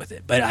problem with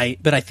it. But I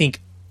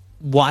think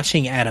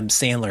watching Adam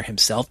Sandler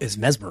himself is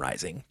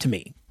mesmerizing to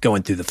me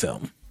going through the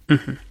film.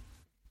 Mm-hmm.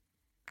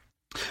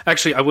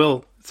 Actually, I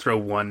will throw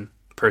one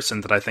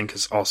person that I think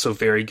is also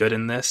very good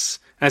in this.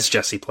 That's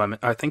Jesse Plemons.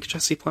 I think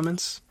Jesse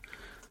Plemons.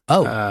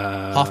 Oh,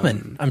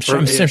 Hoffman. I'm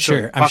sure Philip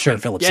Seymour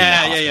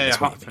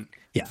Hoffman.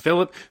 Yeah.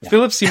 Philip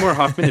Seymour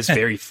Hoffman is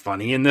very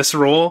funny in this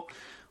role,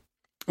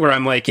 where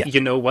I'm like,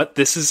 you know what?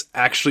 This is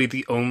actually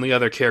the only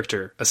other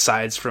character,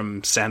 aside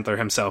from Sandler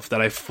himself,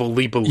 that I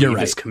fully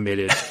believe is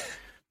committed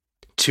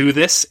to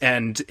this,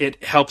 and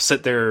it helps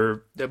that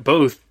they're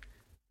both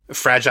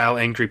fragile,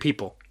 angry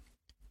people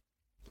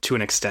to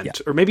an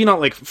extent, or maybe not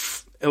like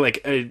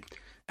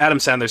Adam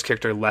Sandler's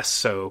character less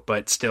so,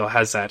 but still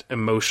has that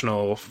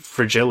emotional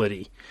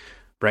fragility,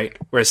 right?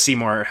 Whereas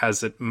Seymour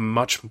has it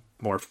much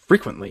more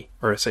frequently,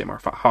 or Seymour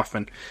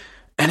Hoffman,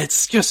 and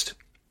it's just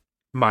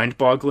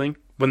mind-boggling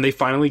when they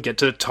finally get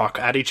to talk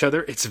at each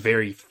other, it's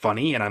very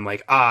funny, and I'm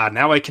like,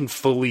 now I can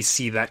fully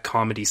see that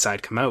comedy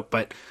side come out.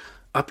 But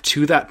up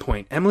to that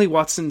point, Emily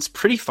Watson's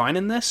pretty fine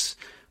in this,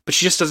 but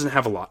she just doesn't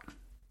have a lot.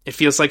 It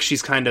feels like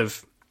she's kind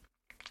of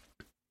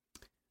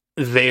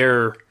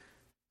there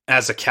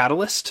as a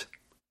catalyst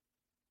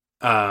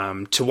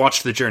to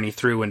watch the journey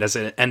through and as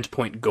an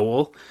endpoint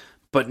goal,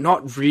 but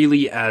not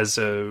really as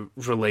a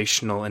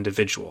relational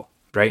individual,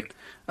 right?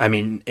 I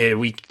mean,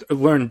 we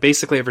learn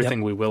basically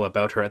everything we will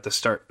about her at the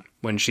start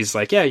when she's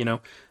like, yeah,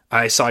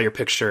 I saw your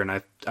picture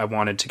and I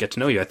wanted to get to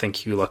know you. I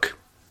think you look,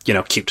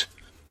 cute,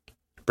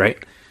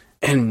 right?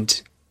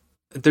 And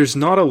there's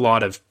not a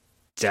lot of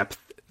depth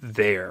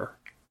there,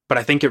 but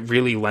I think it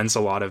really lends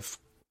a lot of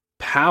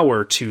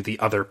power to the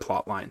other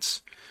plot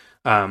lines.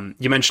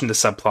 You mentioned the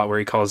subplot where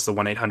he calls the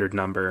 1-800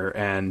 number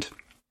and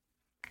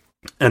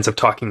ends up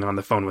talking on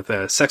the phone with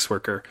a sex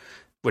worker,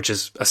 which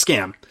is a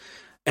scam.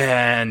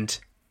 And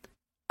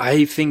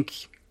I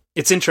think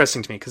it's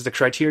interesting to me because the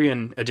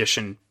Criterion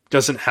edition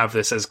doesn't have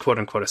this as quote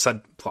unquote a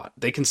subplot.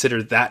 They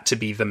consider that to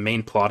be the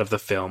main plot of the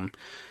film,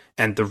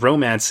 and the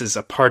romance is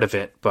a part of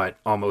it, but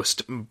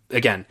almost,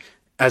 again,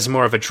 as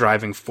more of a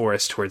driving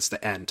force towards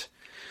the end.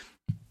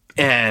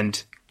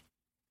 And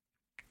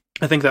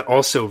I think that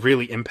also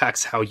really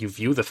impacts how you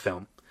view the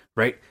film,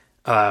 right?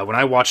 When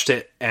I watched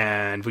it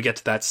and we get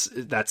to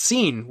that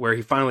scene where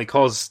he finally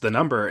calls the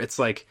number, it's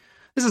like,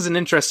 this is an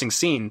interesting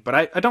scene, but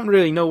I don't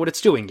really know what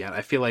it's doing yet.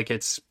 I feel like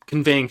it's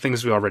conveying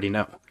things we already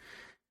know.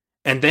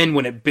 And then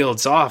when it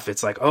builds off,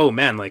 it's like, oh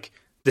man, like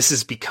this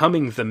is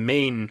becoming the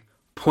main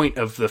point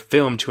of the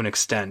film to an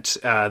extent.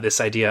 This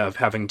idea of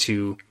having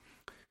to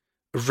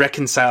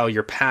reconcile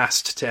your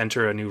past to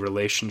enter a new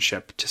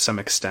relationship to some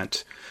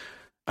extent.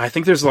 I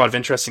think there's a lot of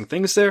interesting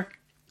things there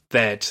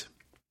that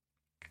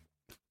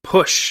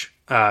push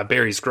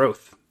Barry's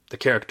growth, the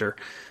character,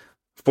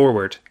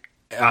 forward.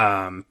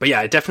 But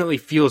yeah, it definitely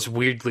feels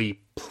weirdly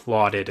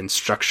plotted and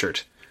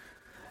structured.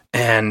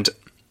 And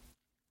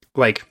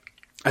like,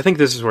 I think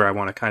this is where I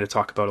want to kind of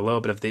talk about a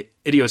little bit of the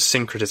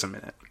idiosyncratism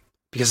in it.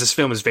 Because this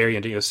film is very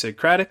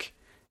idiosyncratic.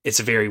 It's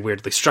very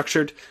weirdly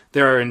structured.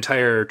 There are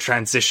entire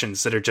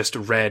transitions that are just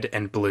red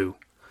and blue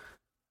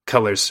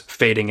colors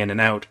fading in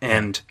and out.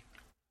 And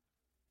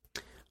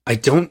I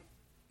don't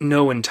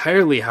know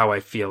entirely how I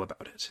feel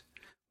about it.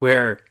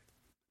 Where,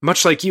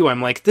 much like you,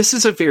 I'm like, this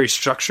is a very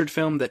structured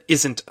film that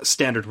isn't a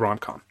standard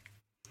rom-com.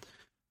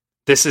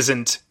 This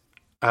isn't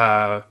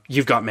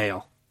You've Got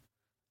Mail.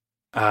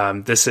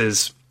 This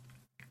is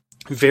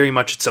very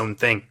much its own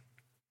thing.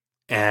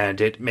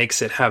 And it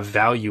makes it have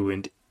value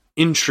and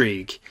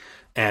intrigue.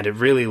 And it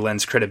really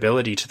lends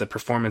credibility to the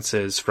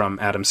performances from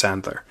Adam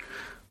Sandler.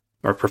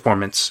 Or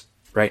performance,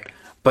 right?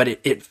 But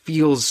it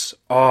feels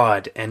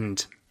odd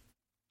and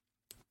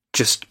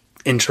just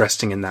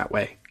interesting in that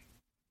way.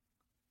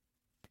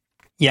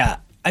 Yeah,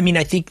 I mean,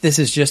 I think this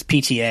is just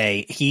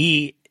PTA.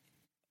 He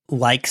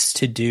likes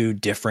to do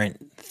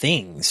different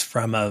things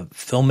from a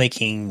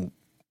filmmaking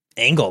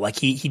angle. Like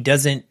he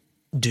doesn't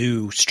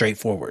do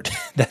straightforward.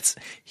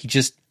 He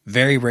just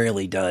very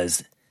rarely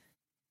does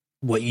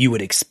what you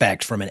would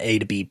expect from an A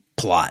to B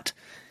plot.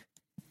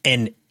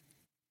 And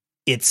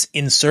it's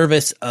in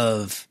service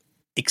of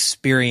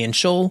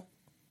experiential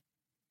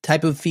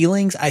type of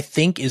feelings, I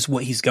think, is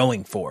what he's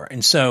going for.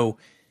 And so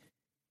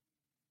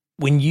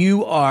when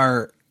you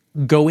are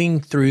going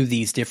through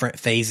these different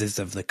phases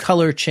of the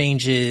color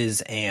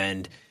changes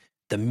and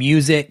the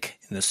music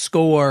and the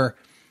score,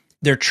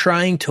 they're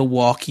trying to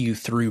walk you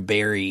through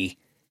Barry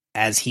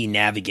as he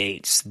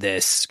navigates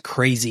this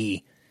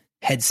crazy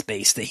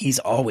headspace that he's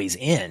always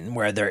in,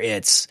 whether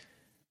it's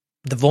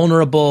the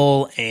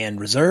vulnerable and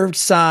reserved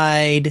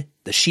side,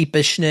 the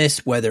sheepishness,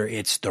 whether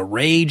it's the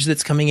rage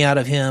that's coming out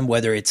of him,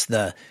 whether it's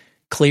the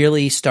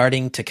clearly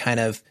starting to kind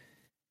of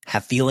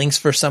have feelings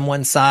for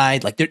someone's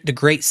side. Like the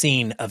great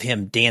scene of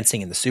him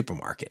dancing in the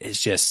supermarket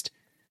is just,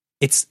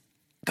 it's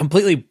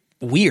completely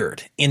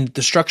weird in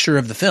the structure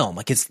of the film.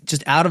 Like it's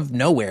just out of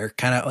nowhere,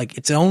 kind of like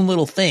its own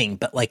little thing.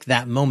 But like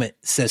that moment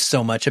says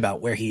so much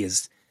about where he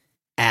is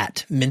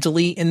at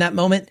mentally in that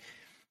moment.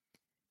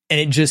 And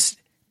it just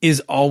is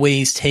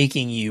always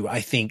taking you,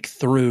 I think,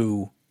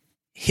 through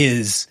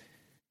his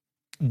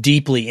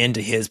deeply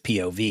into his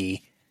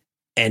POV,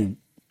 and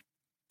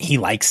he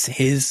likes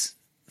his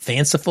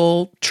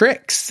fanciful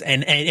tricks,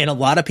 and a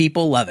lot of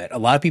people love it. A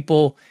lot of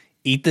people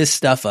eat this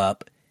stuff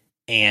up,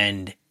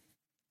 and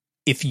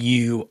if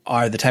you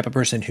are the type of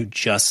person who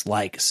just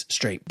likes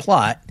straight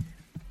plot,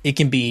 it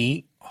can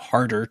be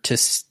harder to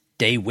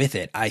stay with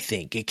it. I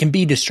think it can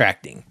be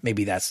distracting.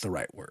 Maybe that's the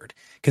right word,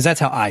 because that's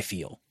how I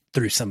feel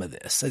through some of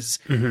this.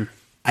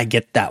 I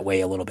get that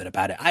way a little bit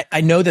about it.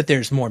 I know that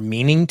there's more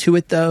meaning to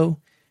it though,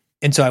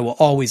 and so I will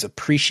always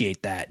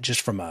appreciate that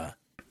just from a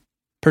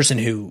person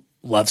who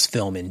loves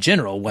film in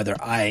general, whether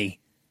I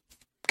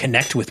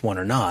connect with one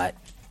or not.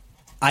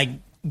 I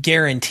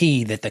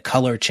guarantee that the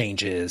color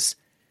changes,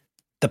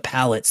 the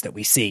palettes that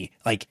we see,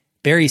 like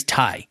Barry's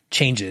tie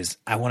changes,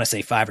 I want to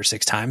say 5 or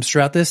 6 times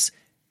throughout this.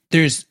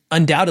 there's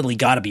undoubtedly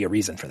got to be a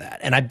reason for that.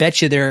 And I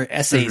bet you there are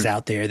essays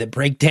out there that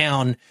break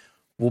down,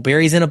 well,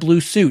 Barry's in a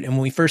blue suit, and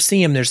when we first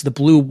see him, there's the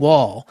blue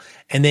wall,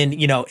 and then,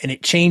 you know, and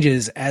it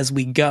changes as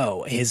we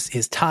go.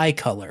 His tie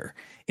color,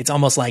 it's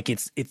almost like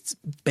it's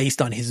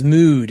based on his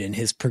mood and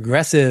his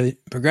progression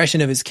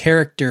of his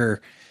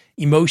character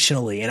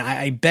emotionally. And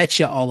I bet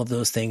you all of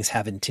those things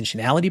have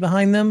intentionality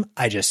behind them.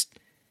 I just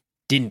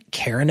didn't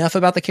care enough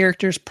about the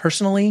characters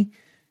personally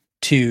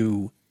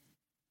to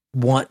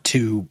want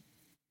to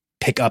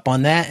pick up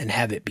on that and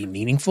have it be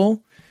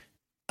meaningful.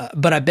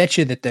 But I bet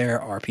you that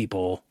there are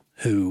people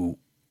who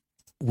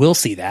will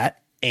see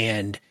that,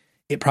 and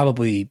it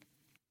probably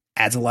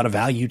adds a lot of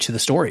value to the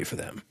story for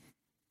them.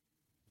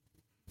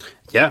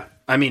 Yeah.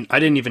 I mean, I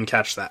didn't even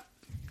catch that.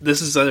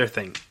 This is the other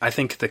thing. I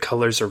think the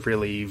colors are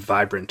really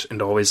vibrant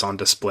and always on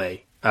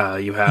display.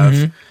 You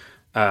have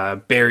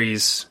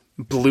Barry's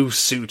blue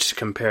suit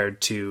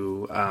compared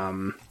to,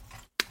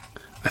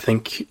 I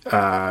think,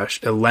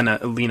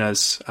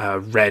 Elena's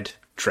red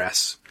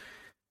dress.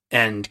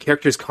 And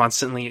characters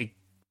constantly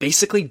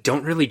basically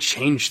don't really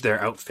change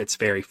their outfits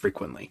very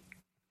frequently.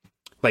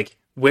 Like,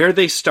 where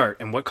they start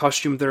and what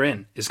costume they're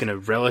in is going to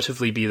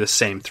relatively be the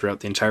same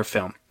throughout the entire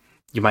film.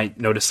 You might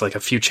notice, like,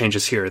 a few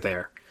changes here or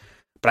there.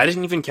 But I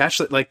didn't even catch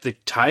that, like, the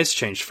ties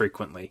changed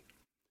frequently.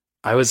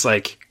 I was,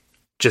 like,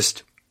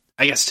 just...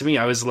 I guess to me,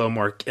 I was a little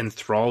more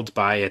enthralled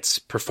by its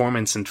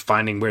performance and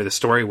finding where the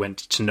story went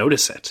to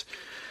notice it.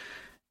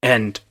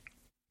 And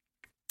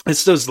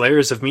it's those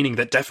layers of meaning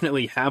that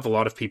definitely have a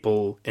lot of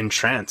people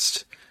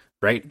entranced,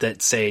 right?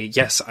 That say,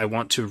 yes, I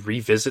want to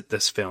revisit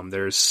this film.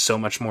 There's so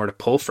much more to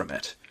pull from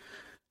it.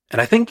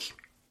 And I think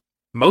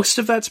most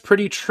of that's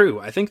pretty true.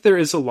 I think there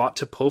is a lot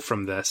to pull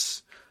from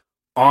this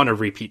on a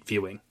repeat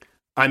viewing.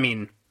 I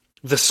mean,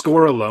 the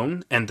score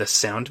alone and the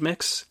sound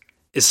mix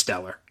is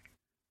stellar.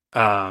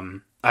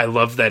 I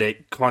love that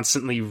it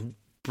constantly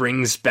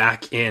brings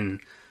back in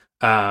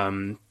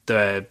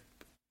the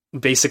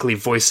basically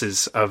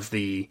voices of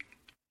the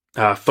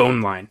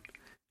phone line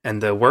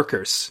and the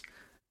workers.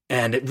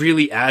 And it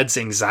really adds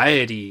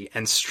anxiety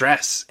and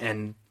stress,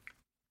 and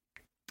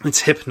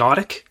it's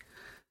hypnotic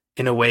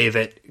in a way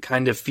that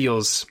kind of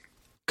feels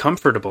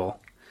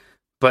comfortable,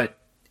 but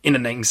in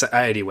an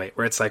anxiety way,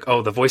 where it's like,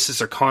 oh, the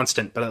voices are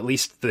constant, but at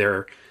least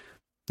they're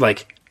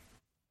like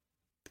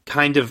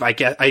kind of,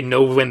 I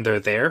know when they're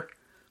there.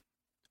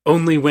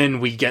 Only when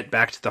we get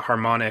back to the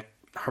harmonica,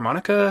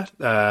 harmonium,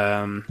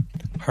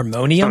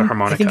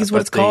 harmonica, I think is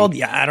what it's called.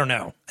 Yeah, I don't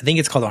know. I think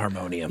it's called a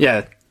harmonium.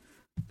 Yeah,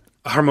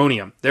 a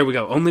harmonium. There we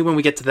go. Only when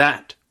we get to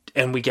that,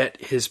 and we get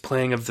his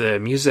playing of the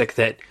music,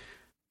 that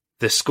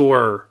the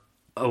score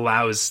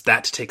allows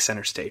that to take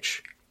center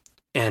stage,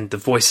 and the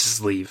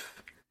voices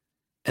leave,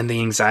 and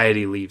the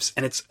anxiety leaves,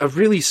 and it's a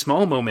really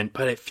small moment,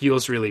 but it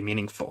feels really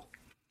meaningful.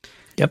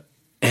 Yep.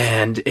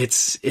 And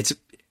it's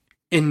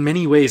in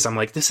many ways, I'm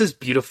like, this is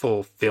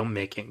beautiful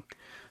filmmaking.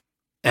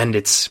 And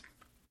it's,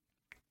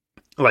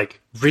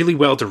 like, really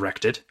well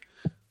directed.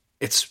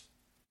 It's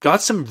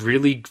got some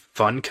really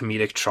fun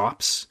comedic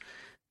chops.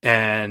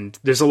 And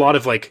there's a lot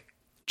of, like,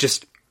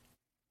 just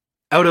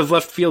out of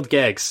left field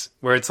gags,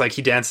 where it's like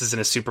he dances in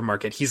a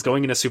supermarket. He's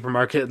going in a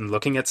supermarket and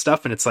looking at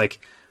stuff, and it's, like,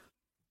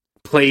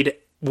 played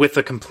with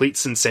a complete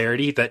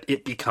sincerity that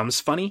it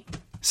becomes funny.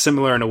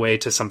 Similar in a way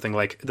to something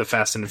like the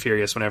Fast and the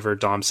Furious, whenever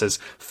Dom says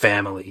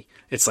family.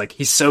 It's like,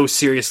 he's so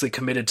seriously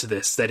committed to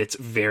this that it's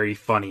very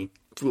funny.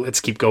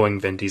 Let's keep going,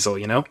 Vin Diesel,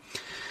 you know?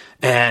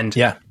 And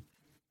yeah,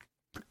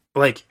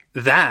 like,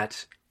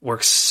 that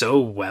works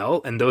so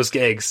well, and those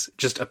gags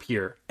just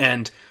appear.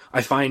 And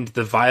I find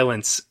the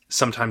violence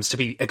sometimes to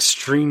be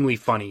extremely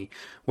funny,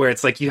 where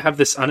it's like you have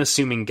this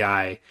unassuming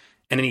guy,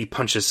 and then he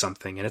punches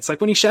something. And it's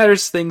like, when he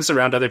shatters things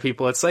around other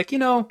people, it's like, you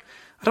know,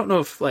 I don't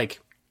know if,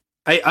 like,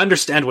 I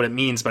understand what it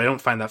means, but I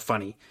don't find that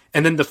funny.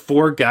 And then the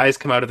 4 guys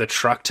come out of the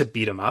truck to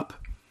beat him up.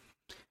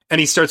 And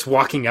he starts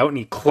walking out, and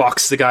he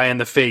clocks the guy in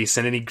the face,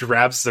 and then he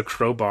grabs the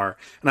crowbar.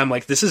 And I'm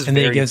like, this is very violent.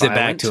 And then he gives it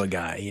back to a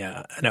guy.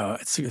 Yeah, I know.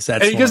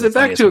 And he gives it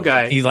back to a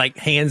guy. He, like,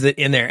 hands it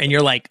in there, and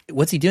you're like,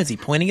 what's he doing? Is he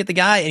pointing at the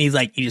guy? And he's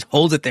like, he just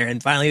holds it there,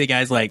 and finally the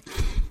guy's like,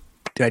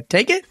 do I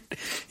take it?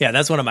 Yeah,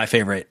 that's one of my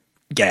favorite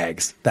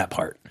gags, that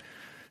part.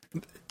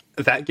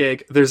 That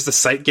gag, there's the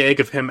sight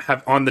gag of him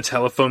on the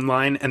telephone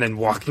line and then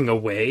walking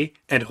away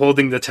and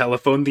holding the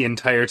telephone the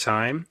entire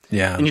time.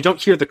 Yeah. And you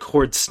don't hear the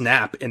cord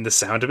snap in the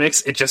sound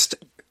mix. It just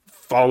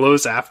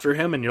follows after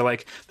him, and you're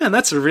like, man,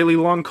 that's a really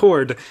long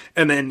cord.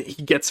 And then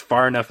he gets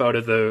far enough out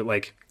of the,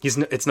 like,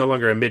 it's no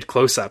longer a mid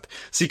close-up,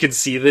 so you can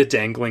see the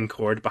dangling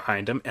cord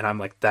behind him, and I'm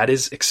like, that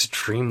is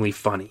extremely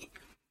funny.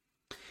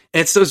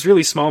 And it's those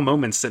really small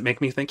moments that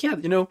make me think, yeah,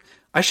 you know,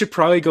 I should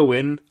probably go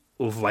in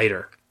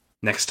lighter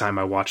next time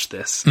I watch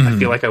this. I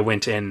feel like I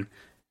went in,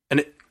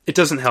 and it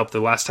doesn't help. The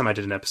last time I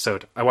did an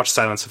episode, I watched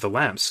Silence of the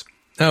Lambs.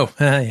 Oh,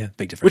 yeah,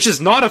 big difference. Which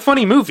is not a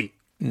funny movie.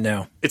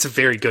 No. It's a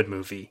very good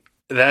movie.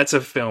 That's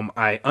a film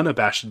I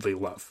unabashedly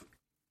love.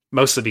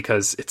 Mostly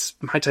because it's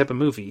my type of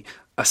movie.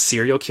 A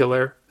serial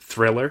killer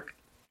thriller.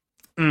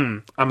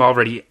 I'm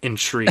already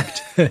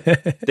intrigued.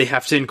 They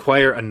have to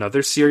inquire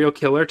another serial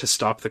killer to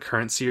stop the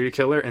current serial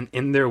killer, and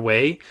in their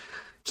way,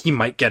 he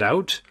might get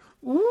out.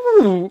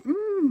 Ooh,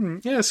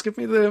 yes, give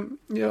me the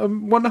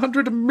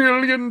 $100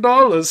 million,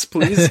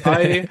 please.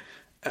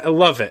 I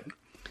love it.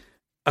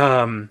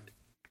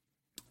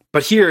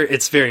 But here,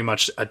 it's very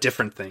much a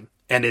different thing,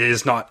 and it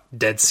is not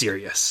dead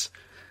serious.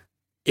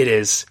 It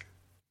is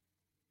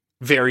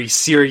very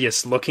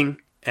serious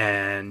looking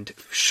and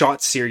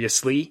shot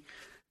seriously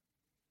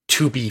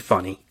to be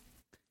funny.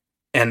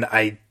 And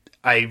I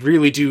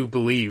really do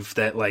believe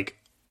that, like,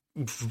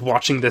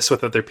 watching this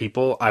with other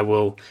people, I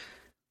will,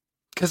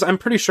 because I'm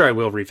pretty sure I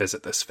will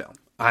revisit this film.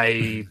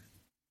 I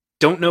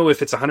don't know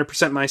if it's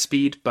 100% my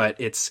speed, but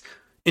it's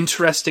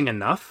interesting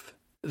enough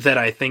that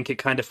I think it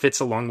kind of fits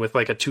along with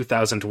like a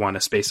 2001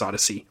 A Space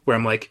Odyssey, where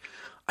I'm like,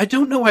 I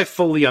don't know I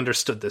fully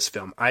understood this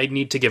film. I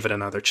need to give it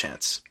another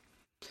chance.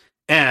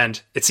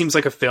 And it seems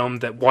like a film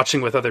that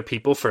watching with other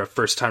people for a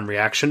first-time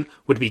reaction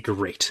would be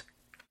great.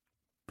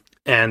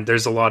 And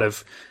there's a lot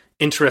of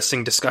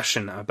interesting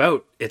discussion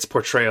about its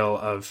portrayal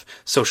of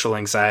social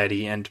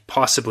anxiety and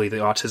possibly the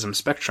autism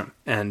spectrum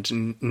and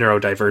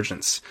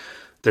neurodivergence.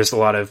 There's a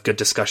lot of good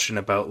discussion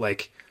about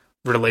like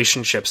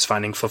relationships,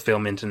 finding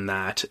fulfillment in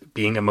that,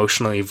 being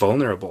emotionally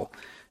vulnerable.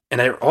 And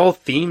they're all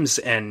themes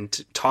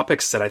and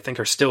topics that I think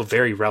are still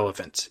very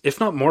relevant, if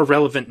not more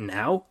relevant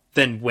now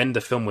than when the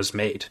film was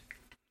made.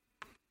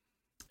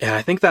 And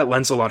I think that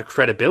lends a lot of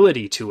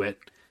credibility to it.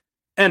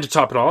 And to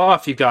top it all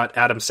off, you got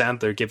Adam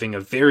Sandler giving a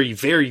very,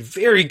 very,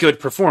 very good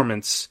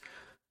performance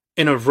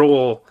in a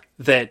role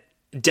that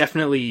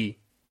definitely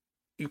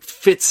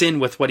fits in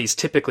with what he's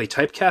typically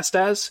typecast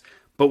as,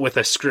 but with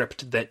a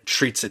script that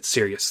treats it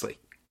seriously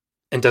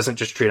and doesn't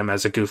just treat him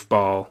as a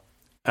goofball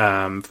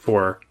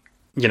for,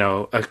 you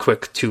know, a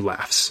quick 2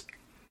 laughs.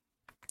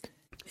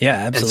 Yeah,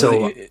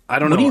 absolutely. And so, I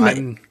don't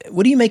know.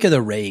 What do you make of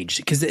The Rage?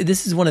 Because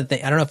this is one of the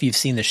things. I don't know if you've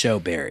seen the show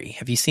Barry.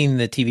 Have you seen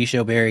the TV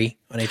show Barry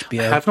on HBO?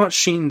 I have not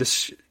seen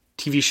this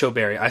TV show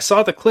Barry. I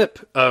saw the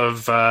clip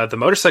of the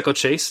motorcycle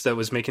chase that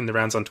was making the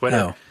rounds on Twitter.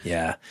 Oh,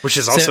 yeah. Which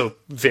is also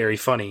very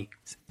funny.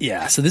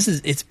 Yeah, so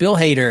it's Bill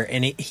Hader,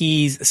 and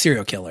he's a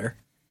serial killer.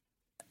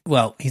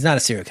 Well, he's not a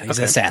serial killer. He's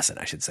an assassin,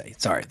 I should say.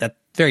 Sorry, that's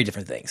very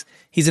different things.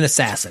 He's an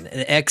assassin,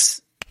 an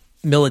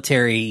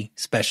ex-military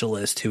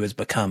specialist who has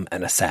become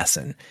an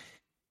assassin.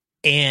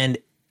 And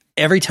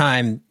every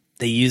time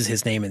they use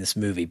his name in this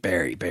movie,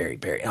 Barry,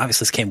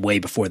 obviously this came way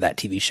before that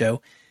TV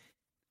show,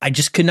 I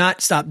just could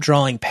not stop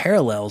drawing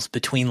parallels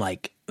between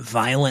like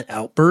violent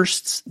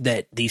outbursts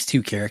that these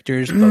two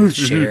characters both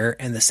share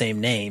in the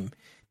same name.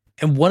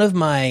 And one of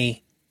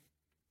my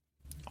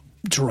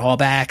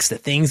drawbacks, the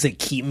things that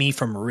keep me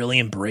from really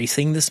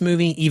embracing this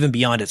movie, even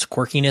beyond its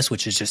quirkiness,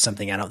 which is just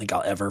something I don't think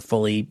I'll ever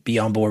fully be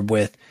on board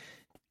with,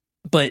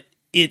 but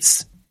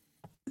it's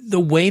the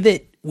way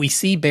that we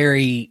see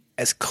Barry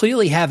as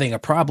clearly having a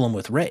problem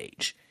with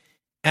rage.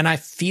 And I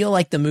feel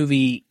like the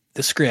movie,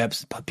 the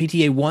scripts,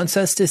 PTA wants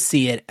us to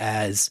see it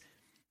as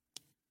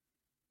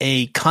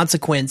a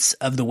consequence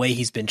of the way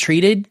he's been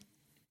treated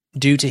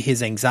due to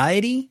his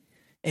anxiety.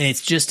 And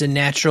it's just a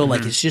natural,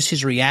 like it's just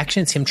his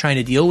reactions, him trying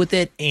to deal with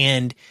it.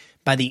 And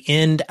by the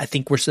end, I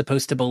think we're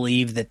supposed to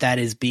believe that that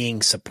is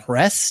being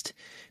suppressed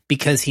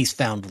because he's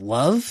found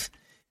love.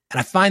 And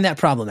I find that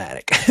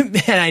problematic.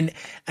 And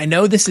I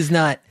know this is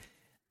not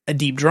a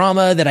deep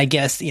drama that I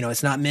guess, you know,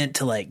 it's not meant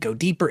to like go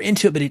deeper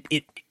into it,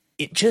 but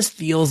it just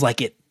feels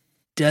like it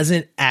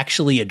doesn't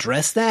actually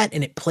address that,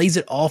 and it plays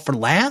it all for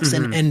laughs.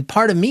 And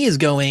part of me is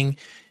going,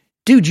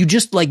 dude, you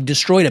just like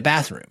destroyed a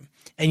bathroom.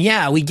 And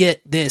yeah, we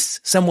get this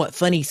somewhat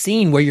funny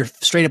scene where you're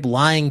straight up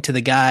lying to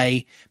the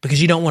guy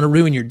because you don't want to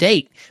ruin your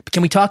date. But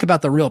can we talk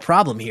about the real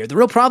problem here? The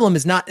real problem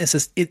is not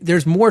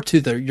there's more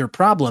to your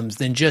problems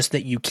than just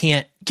that you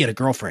can't get a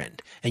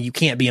girlfriend and you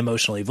can't be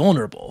emotionally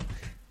vulnerable.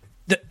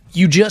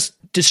 You just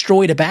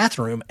destroyed a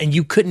bathroom and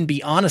you couldn't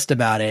be honest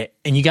about it,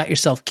 and you got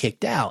yourself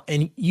kicked out,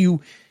 and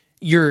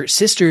your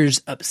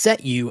sisters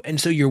upset you. And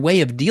so your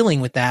way of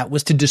dealing with that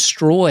was to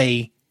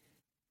destroy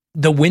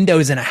the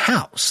windows in a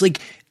house.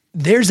 Like,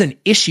 there's an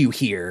issue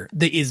here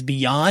that is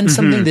beyond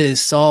something that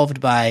is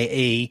solved by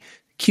a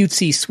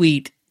cutesy,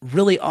 sweet,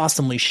 really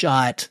awesomely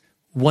shot,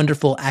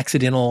 wonderful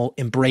accidental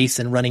embrace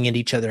and running into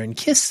each other and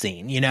kiss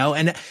scene, you know?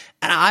 And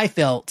I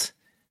felt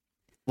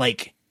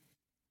like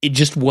it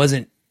just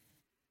wasn't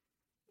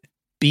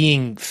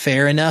being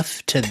fair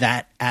enough to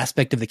that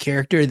aspect of the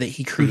character that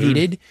he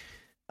created.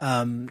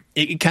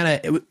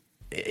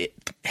 It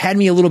had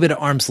me a little bit of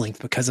arm's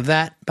length because of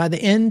that by the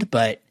end.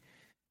 But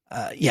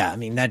yeah, I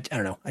mean, I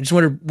don't know. I just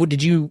wonder,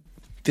 did you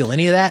feel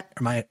any of that?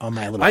 Or am I on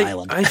my little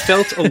island? I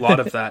felt a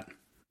lot of that.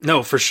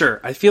 No, for sure.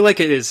 I feel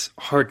like it is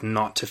hard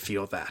not to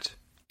feel that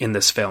in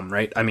this film,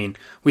 right? I mean,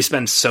 we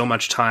spend so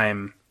much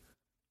time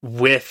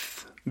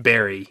with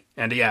Barry,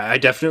 and yeah, I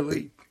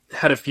definitely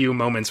had a few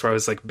moments where I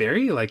was like,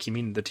 Barry? Like, you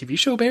mean the TV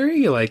show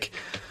Barry? Like,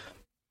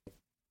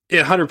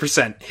 it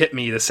 100% hit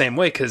me the same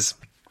way, because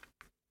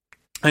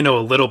I know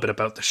a little bit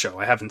about the show.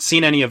 I haven't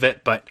seen any of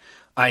it, but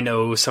I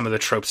know some of the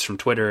tropes from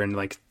Twitter and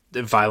like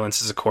the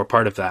violence is a core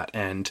part of that.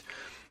 And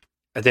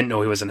I didn't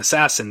know he was an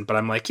assassin, but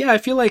I'm like, yeah, I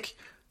feel like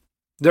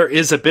there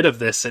is a bit of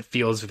this that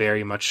feels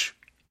very much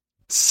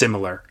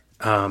similar.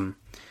 And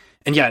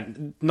yeah,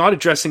 not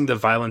addressing the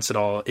violence at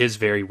all is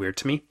very weird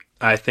to me.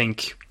 I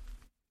think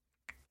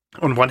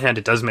on one hand,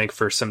 it does make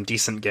for some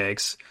decent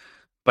gags,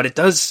 but it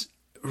does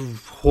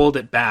hold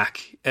it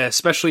back,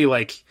 especially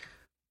like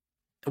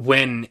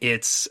when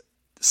it's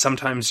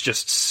sometimes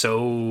just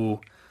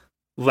so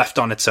left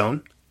on its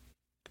own.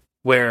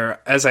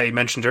 Where, as I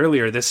mentioned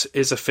earlier, this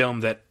is a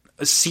film that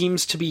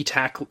seems to be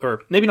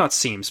or maybe not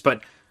seems,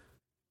 but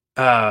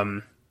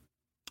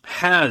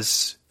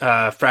has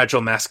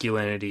fragile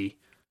masculinity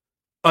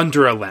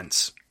under a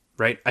lens,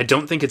 right? I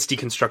don't think it's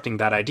deconstructing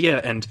that idea,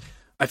 and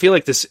I feel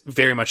like this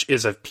very much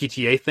is a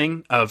PTA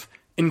thing of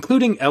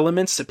including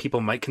elements that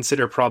people might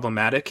consider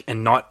problematic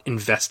and not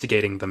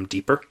investigating them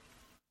deeper.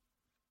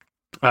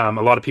 A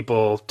lot of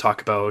people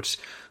talk about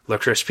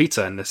Licorice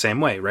Pizza in the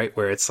same way, right?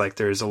 Where it's like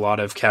there's a lot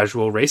of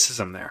casual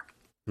racism there.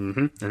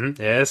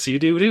 Yes, you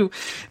do.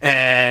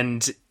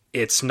 And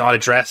it's not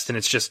addressed, and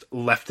it's just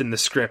left in the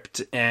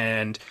script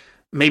and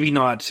maybe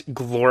not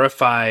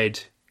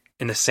glorified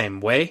in the same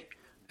way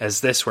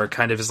as this, where it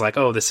kind of is like,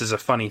 oh, this is a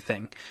funny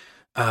thing.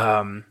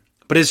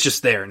 But it's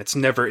just there, and it's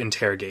never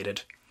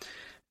interrogated.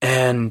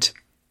 And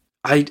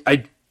I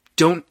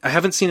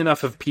haven't seen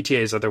enough of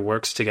PTA's other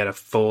works to get a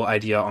full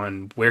idea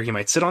on where he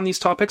might sit on these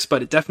topics,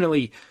 but it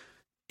definitely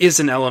is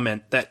an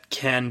element that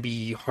can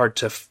be hard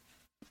to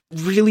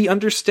really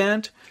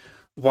understand,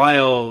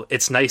 while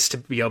it's nice to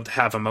be able to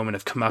have a moment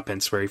of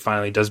comeuppance where he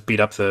finally does beat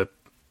up the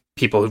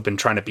people who've been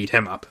trying to beat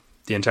him up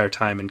the entire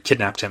time and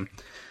kidnapped him.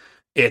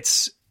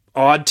 It's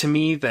odd to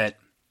me that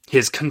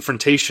his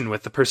confrontation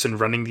with the person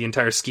running the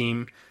entire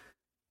scheme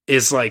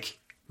is like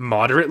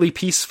moderately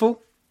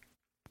peaceful.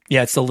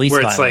 Yeah, it's the least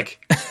violent. Where it's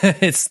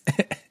like it's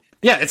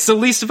it's the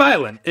least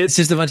violent. It's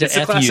just a bunch of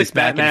FUs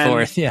back and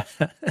forth. Yeah.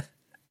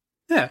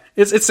 Yeah,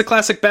 it's the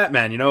classic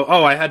Batman, you know.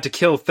 Oh, I had to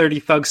kill 30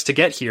 thugs to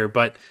get here,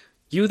 but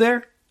you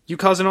there? You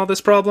causing all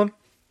this problem?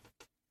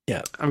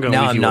 Yeah. I'm going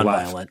to leave you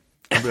alive.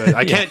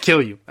 I can't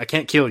kill you. I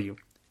can't kill you.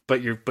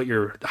 But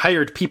you're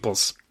hired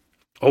peoples.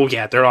 Oh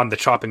yeah, they're on the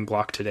chopping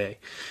block today.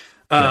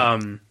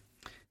 Right.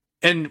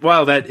 And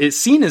while that is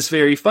seen as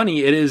very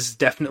funny, it is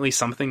definitely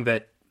something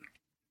that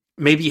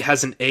maybe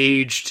hasn't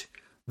aged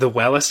the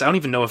wellest. I don't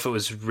even know if it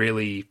was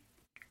really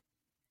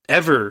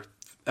ever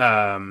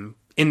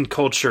in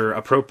culture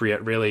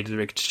appropriate, really,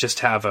 to just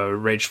have a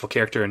rageful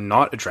character and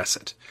not address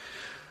it.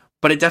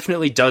 But it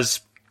definitely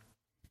does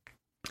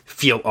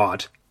feel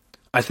odd.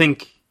 I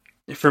think,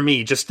 for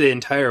me, just the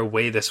entire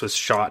way this was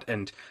shot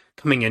and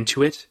coming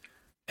into it,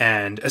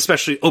 and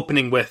especially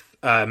opening with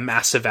a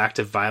massive act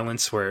of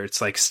violence where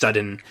it's like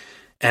sudden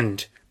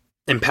and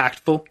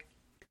impactful,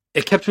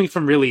 it kept me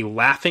from really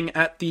laughing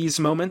at these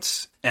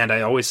moments, and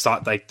I always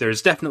thought like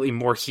there's definitely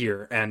more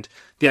here, and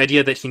the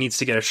idea that he needs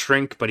to get a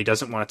shrink but he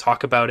doesn't want to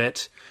talk about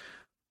it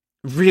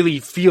really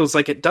feels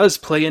like it does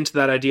play into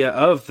that idea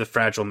of the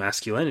fragile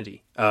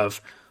masculinity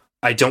of,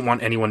 I don't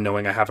want anyone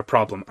knowing I have a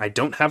problem. I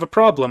don't have a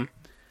problem,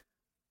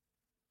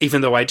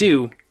 even though I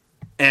do,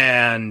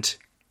 and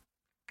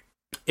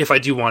if I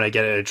do want to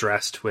get it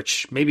addressed,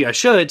 which maybe I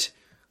should,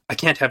 I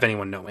can't have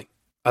anyone knowing.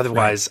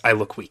 Otherwise, right. I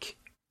look weak.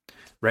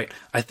 Right?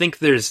 I think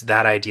there's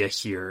that idea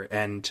here,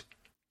 and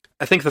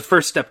I think the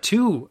first step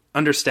to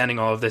understanding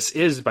all of this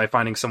is by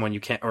finding someone you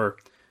can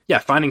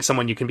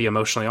be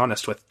emotionally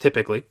honest with,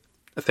 typically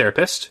a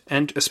therapist,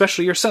 and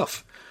especially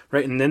yourself,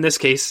 right? And in this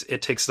case,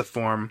 it takes the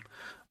form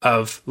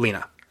of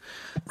Lena.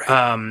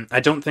 Right. I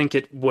don't think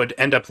it would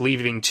end up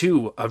leading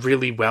to a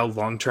really well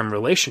long-term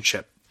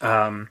relationship,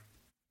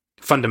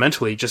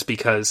 fundamentally, just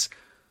because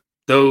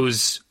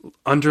those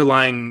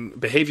underlying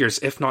behaviors,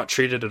 if not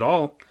treated at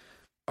all,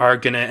 are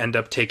going to end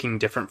up taking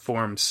different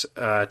forms,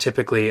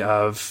 typically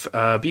of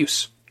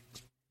abuse.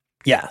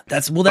 Yeah,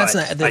 that's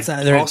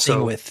another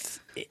thing with.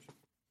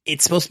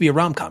 It's supposed to be a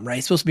rom-com, right?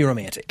 It's supposed to be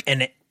romantic,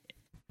 and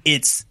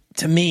it's,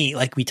 to me,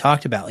 like we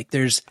talked about, like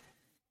there's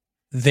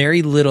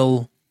very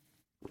little.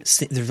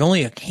 There's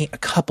only a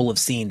couple of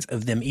scenes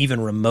of them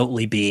even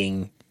remotely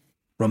being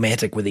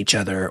romantic with each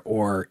other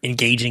or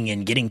engaging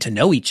in getting to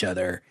know each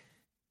other,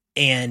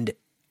 and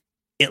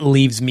it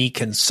leaves me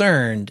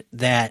concerned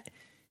that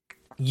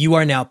you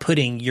are now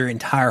putting your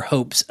entire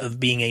hopes of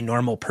being a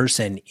normal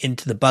person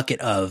into the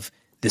bucket of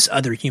this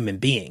other human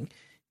being.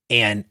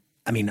 And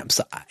I mean,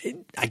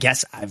 I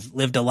guess I've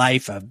lived a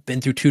life. I've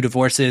been through 2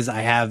 divorces.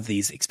 I have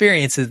these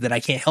experiences that I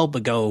can't help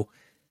but go,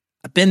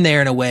 I've been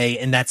there in a way,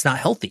 and that's not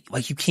healthy.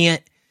 Like you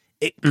can't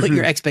put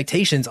your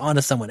expectations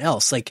onto someone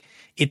else. Like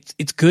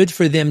it's good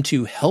for them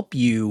to help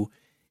you.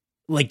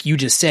 Like you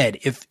just said,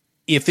 if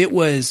it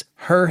was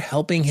her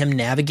helping him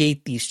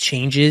navigate these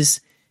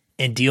changes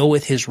and deal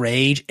with his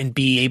rage and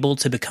be able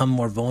to become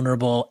more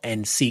vulnerable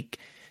and seek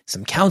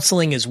some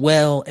counseling as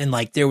well, and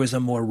like there was a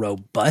more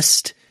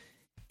robust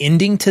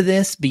ending to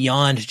this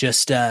beyond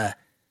just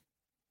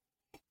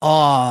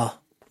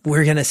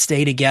we're going to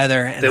stay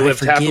together. And they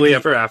lived happily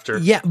ever after.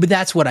 Yeah, but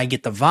that's what I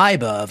get the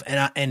vibe of.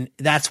 And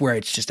that's where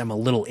it's just, I'm a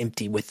little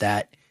empty with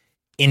that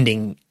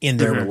ending in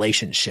their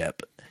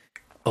relationship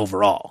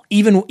overall,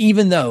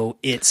 even though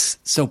it's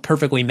so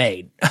perfectly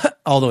made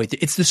all the way through.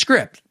 It's the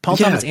script. Paul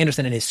Thomas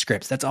Anderson and his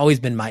scripts. That's always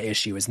been my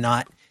issue,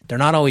 they're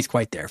not always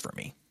quite there for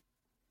me.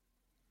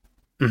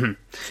 Mm-hmm.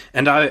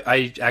 And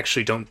I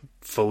actually don't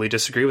fully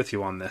disagree with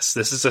you on this.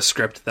 This is a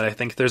script that I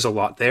think there's a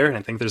lot there, and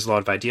I think there's a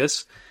lot of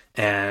ideas.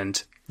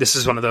 And this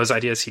is one of those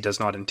ideas he does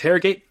not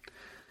interrogate.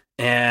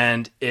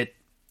 And it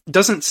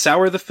doesn't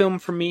sour the film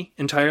for me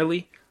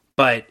entirely,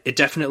 but it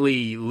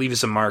definitely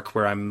leaves a mark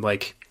where I'm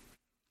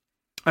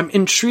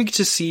intrigued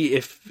to see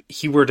if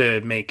he were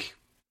to make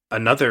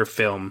another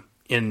film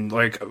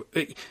I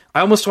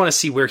almost want to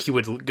see where he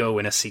would go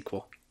in a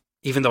sequel.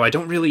 Even though I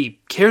don't really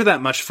care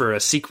that much for a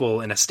sequel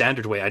in a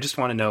standard way, I just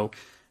want to know,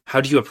 how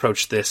do you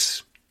approach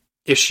this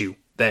issue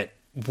that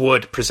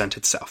would present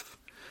itself,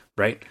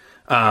 right?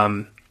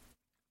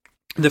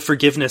 The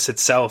forgiveness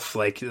itself,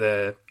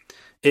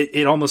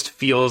 it almost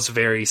feels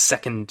very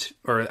second,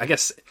 or I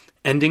guess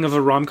ending of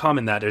a rom-com,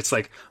 in that it's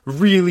like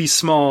really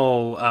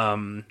small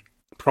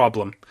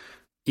problem.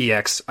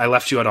 EX, I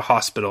left you at a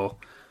hospital.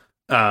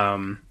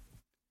 And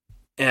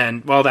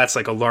while that's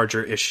like a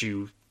larger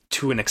issue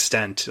to an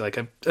extent, like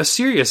a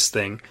serious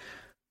thing,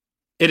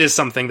 it is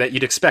something that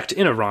you'd expect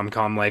in a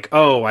rom-com, like,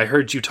 oh, I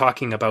heard you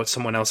talking about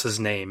someone else's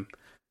name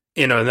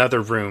in another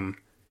room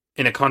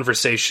in a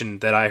conversation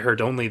that I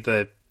heard only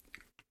the,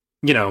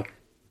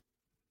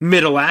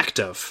 middle act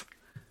of.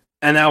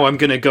 And now I'm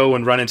going to go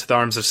and run into the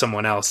arms of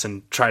someone else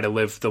and try to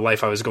live the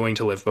life I was going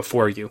to live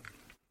before you.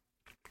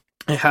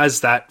 It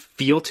has that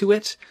feel to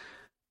it.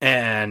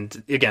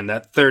 And again,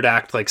 that third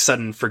act, like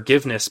sudden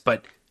forgiveness,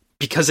 but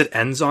because it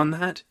ends on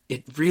that,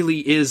 it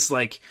really is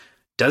like,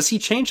 does he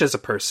change as a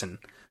person?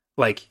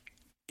 Like,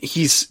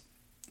 he's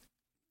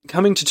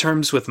coming to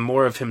terms with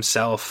more of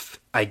himself,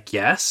 I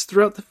guess,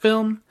 throughout the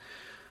film.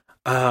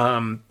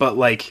 But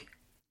like,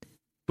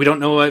 we don't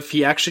know if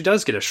he actually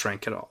does get a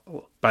shrink at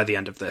all by the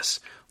end of this.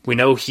 We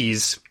know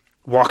he's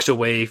walked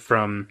away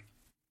from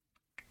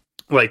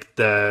like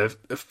the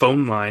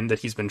phone line that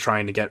he's been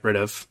trying to get rid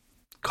of,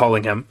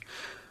 calling him,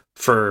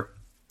 for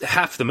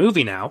half the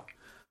movie now.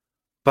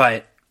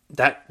 But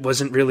that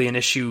wasn't really an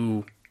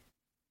issue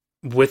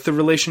with the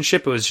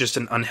relationship. It was just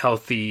an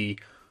unhealthy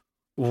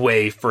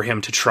way for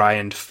him to try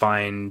and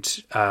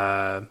find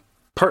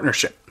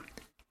partnership,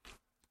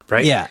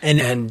 right? Yeah,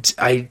 and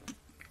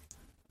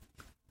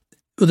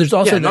there's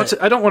also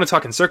I don't want to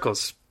talk in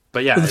circles,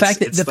 but yeah, the fact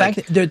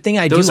that the thing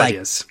I do like,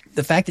 ideas.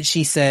 The fact that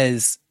she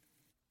says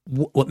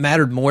what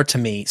mattered more to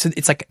me. So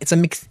it's a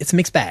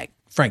mixed bag,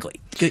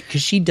 frankly,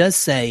 because she does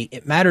say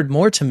it mattered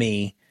more to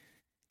me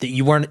that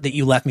you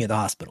left me at the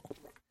hospital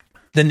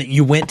than that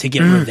you went to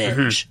get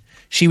revenge.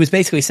 She was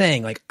basically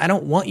saying, like, I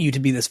don't want you to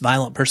be this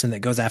violent person that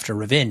goes after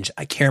revenge.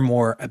 I care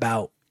more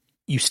about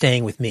you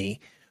staying with me,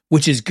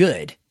 which is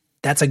good.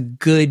 That's a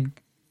good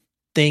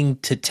thing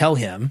to tell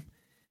him.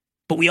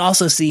 But we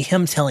also see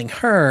him telling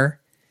her,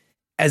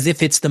 as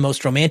if it's the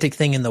most romantic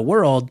thing in the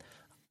world,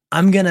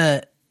 I'm going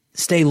to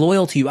stay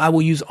loyal to you. I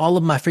will use all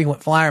of my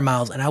frequent flyer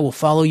miles and I will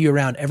follow you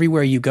around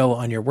everywhere you go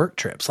on your work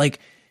trips. Like,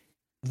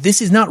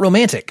 this is not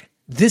romantic.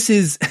 That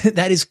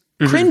is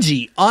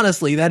cringy.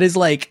 Honestly, that is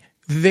like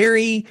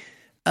very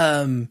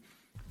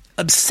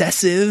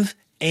obsessive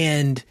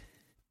and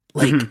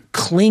like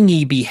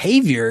clingy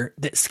behavior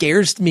that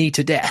scares me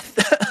to death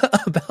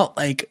about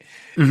like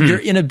your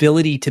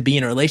inability to be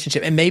in a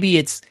relationship. And maybe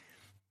it's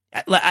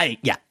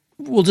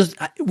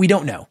we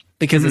don't know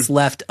because it's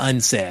left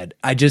unsaid.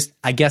 I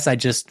guess I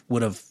just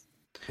would have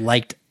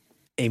liked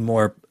a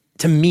more,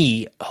 to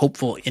me,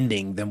 hopeful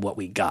ending than what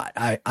we got.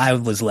 I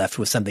was left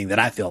with something that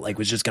I felt like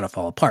was just going to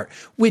fall apart,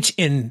 which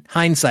in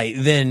hindsight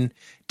then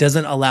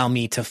doesn't allow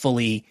me to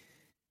fully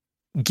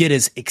get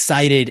as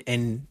excited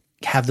and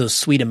have those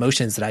sweet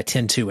emotions that I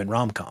tend to in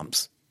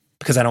rom-coms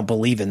because I don't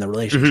believe in the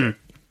relationship.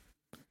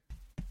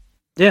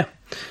 Yeah.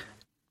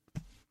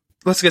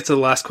 Let's get to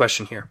the last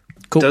question here.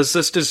 Cool. Does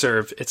this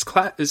deserve its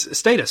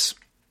status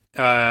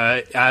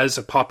as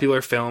a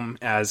popular film,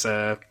 as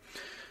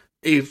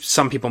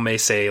some people may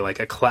say like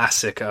a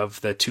classic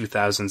of the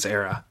 2000s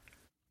era?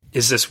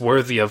 Is this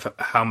worthy of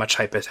how much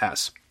hype it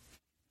has?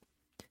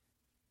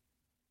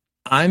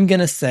 I'm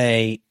going to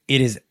say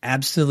it is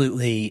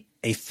absolutely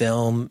a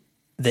film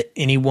that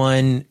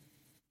anyone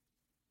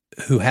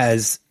who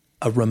has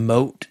a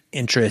remote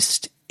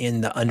interest in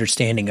the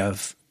understanding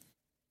of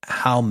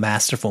how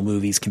masterful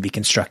movies can be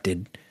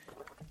constructed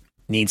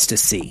needs to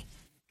see,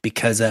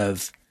 because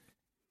of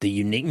the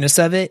uniqueness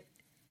of it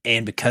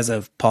and because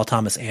of Paul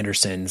Thomas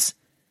Anderson's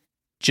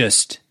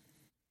just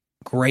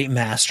great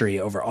mastery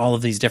over all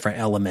of these different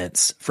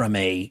elements from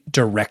a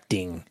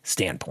directing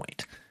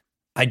standpoint.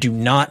 I do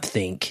not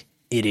think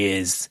it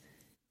is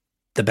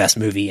the best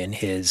movie in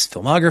his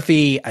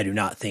filmography. I do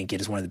not think it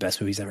is one of the best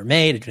movies ever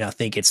made. I do not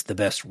think it's the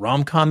best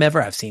rom-com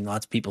ever. I've seen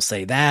lots of people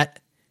say that.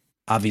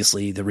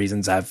 Obviously, the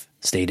reasons I've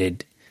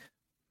stated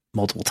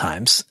multiple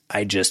times.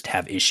 I just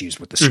have issues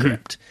with the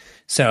script.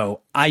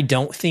 So I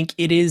don't think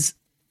it is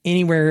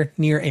anywhere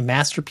near a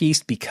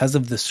masterpiece because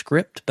of the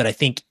script, but I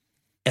think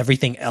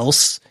everything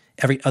else,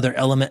 every other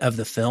element of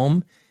the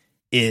film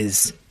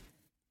is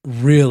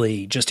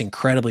really just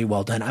incredibly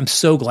well done. I'm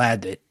so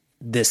glad that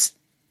this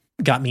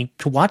got me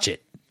to watch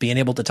it, being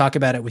able to talk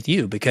about it with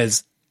you,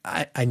 because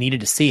I needed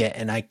to see it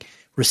and I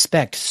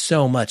respect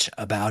so much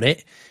about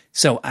it.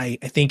 So I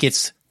think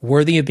it's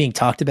worthy of being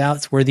talked about.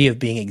 It's worthy of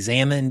being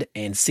examined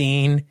and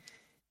seen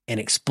and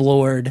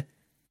explored,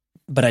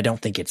 but I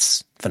don't think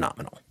it's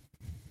phenomenal.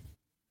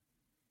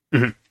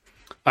 Mm-hmm.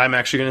 I'm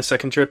actually going to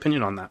second your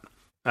opinion on that.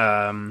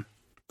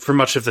 For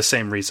much of the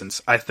same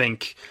reasons. I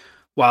think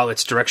while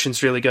its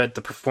direction's really good,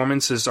 the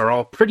performances are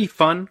all pretty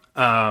fun.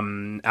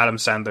 Adam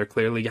Sandler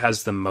clearly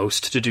has the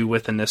most to do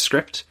with in this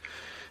script,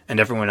 and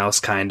everyone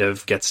else kind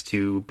of gets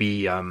to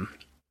be a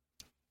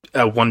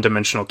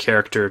one-dimensional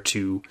character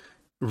to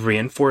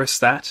reinforce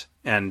that,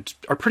 and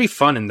are pretty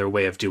fun in their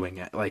way of doing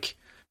it. Like,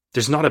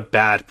 there's not a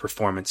bad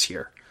performance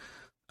here.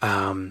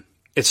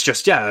 It's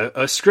just,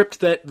 a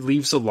script that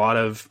leaves a lot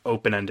of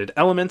open-ended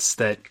elements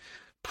that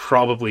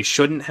probably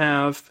shouldn't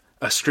have,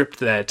 a script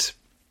that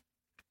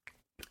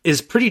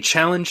is pretty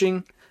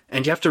challenging,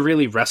 and you have to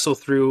really wrestle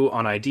through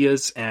on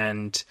ideas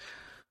and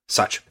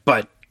such.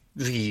 But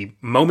the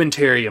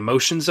momentary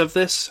emotions of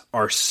this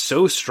are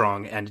so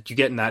strong, and you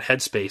get in that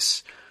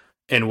headspace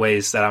in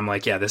ways that I'm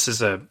like, yeah, this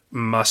is a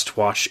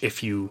must-watch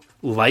if you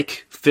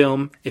like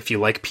film, if you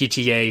like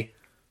PTA.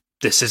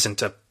 This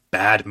isn't a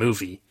bad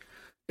movie.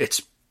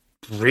 It's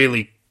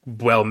really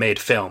well-made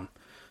film.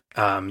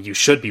 You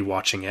should be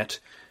watching it.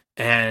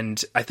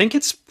 And I think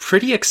it's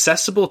pretty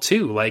accessible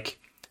too. Like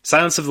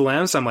Silence of the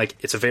Lambs, I'm like,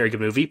 it's a very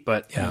good movie,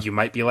 but you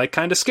might be like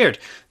kind of scared.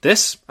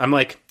 This, I'm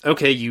like,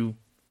 okay, you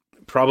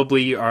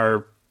probably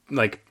are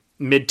like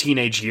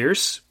mid-teenage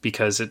years,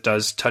 because it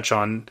does touch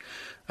on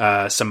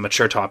some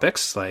mature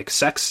topics like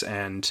sex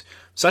and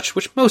such,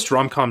 which most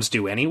rom-coms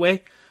do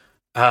anyway.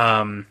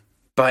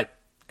 But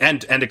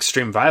and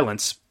extreme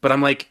violence. But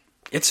I'm like,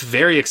 it's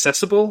very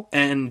accessible,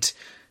 and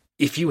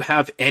if you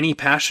have any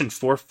passion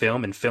for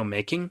film and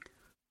filmmaking,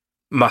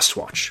 must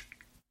watch.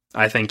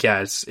 I think,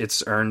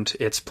 it's earned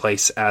its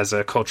place as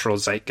a cultural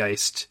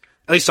zeitgeist,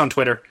 at least on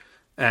Twitter,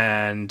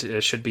 and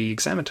it should be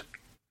examined.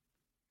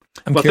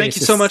 Thank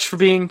you so much for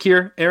being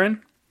here,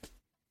 Aaron.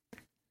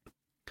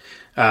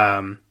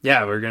 We're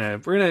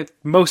gonna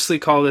mostly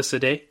call this a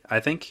day, I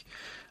think.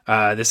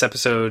 This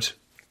episode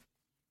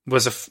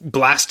was a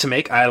blast to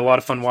make. I had a lot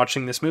of fun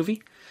watching this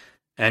movie.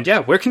 And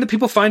where can the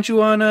people find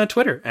you on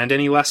Twitter? And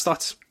any last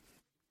thoughts?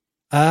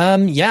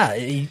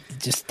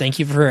 Just thank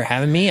you for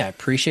having me. I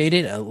appreciate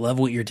it. I love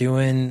what you're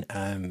doing.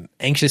 I'm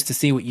anxious to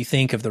see what you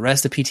think of the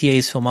rest of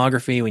PTA's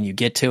filmography when you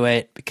get to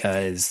it,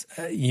 because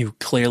you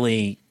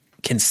clearly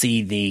can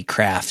see the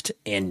craft,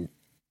 and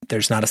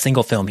there's not a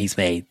single film he's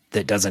made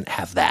that doesn't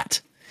have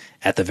that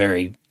at the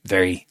very,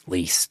 very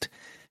least.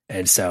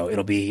 And so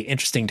it'll be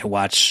interesting to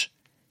watch,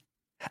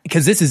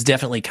 because this is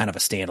definitely kind of a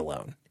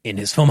standalone in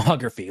his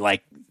filmography.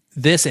 Like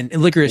this and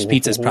Licorice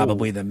Pizza is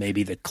probably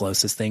maybe the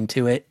closest thing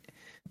to it.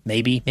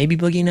 Maybe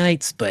Boogie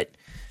Nights, but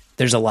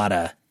there's a lot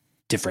of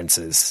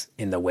differences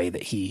in the way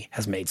that he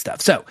has made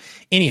stuff. So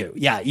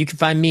anywho, you can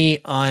find me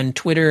on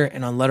Twitter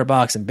and on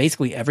Letterboxd and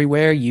basically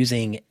everywhere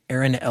using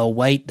Aaron L.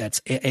 White. That's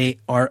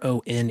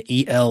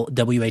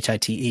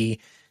AARONELWHITE.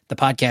 The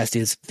podcast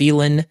is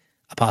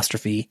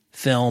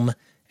Feelin'_film,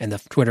 and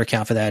the Twitter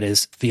account for that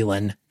is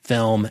Feelin'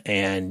 Film,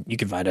 and you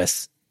can find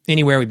us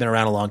anywhere. We've been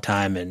around a long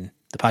time, and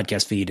the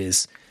podcast feed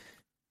is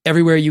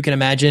everywhere you can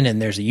imagine,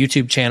 and there's a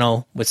YouTube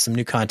channel with some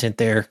new content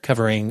there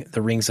covering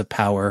the Rings of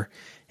Power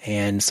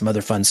and some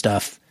other fun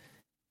stuff.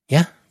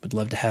 Would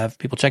love to have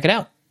people check it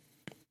out.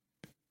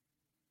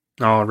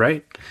 All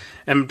right.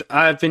 And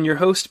I've been your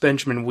host,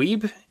 Benjamin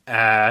Weeb,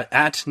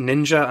 at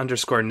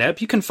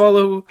ninja_neb. You can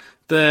follow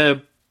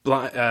the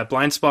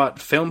Blind Spot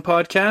Film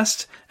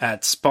Podcast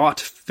at Spot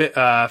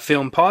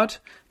Film Pod.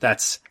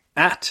 That's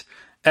at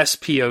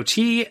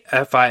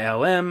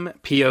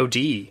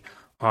SPOTFILMPOD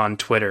on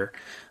Twitter.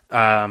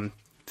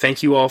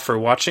 Thank you all for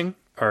watching,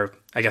 or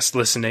I guess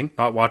listening,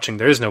 not watching.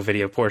 There is no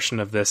video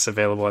portion of this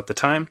available at the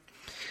time.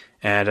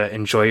 And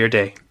enjoy your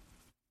day.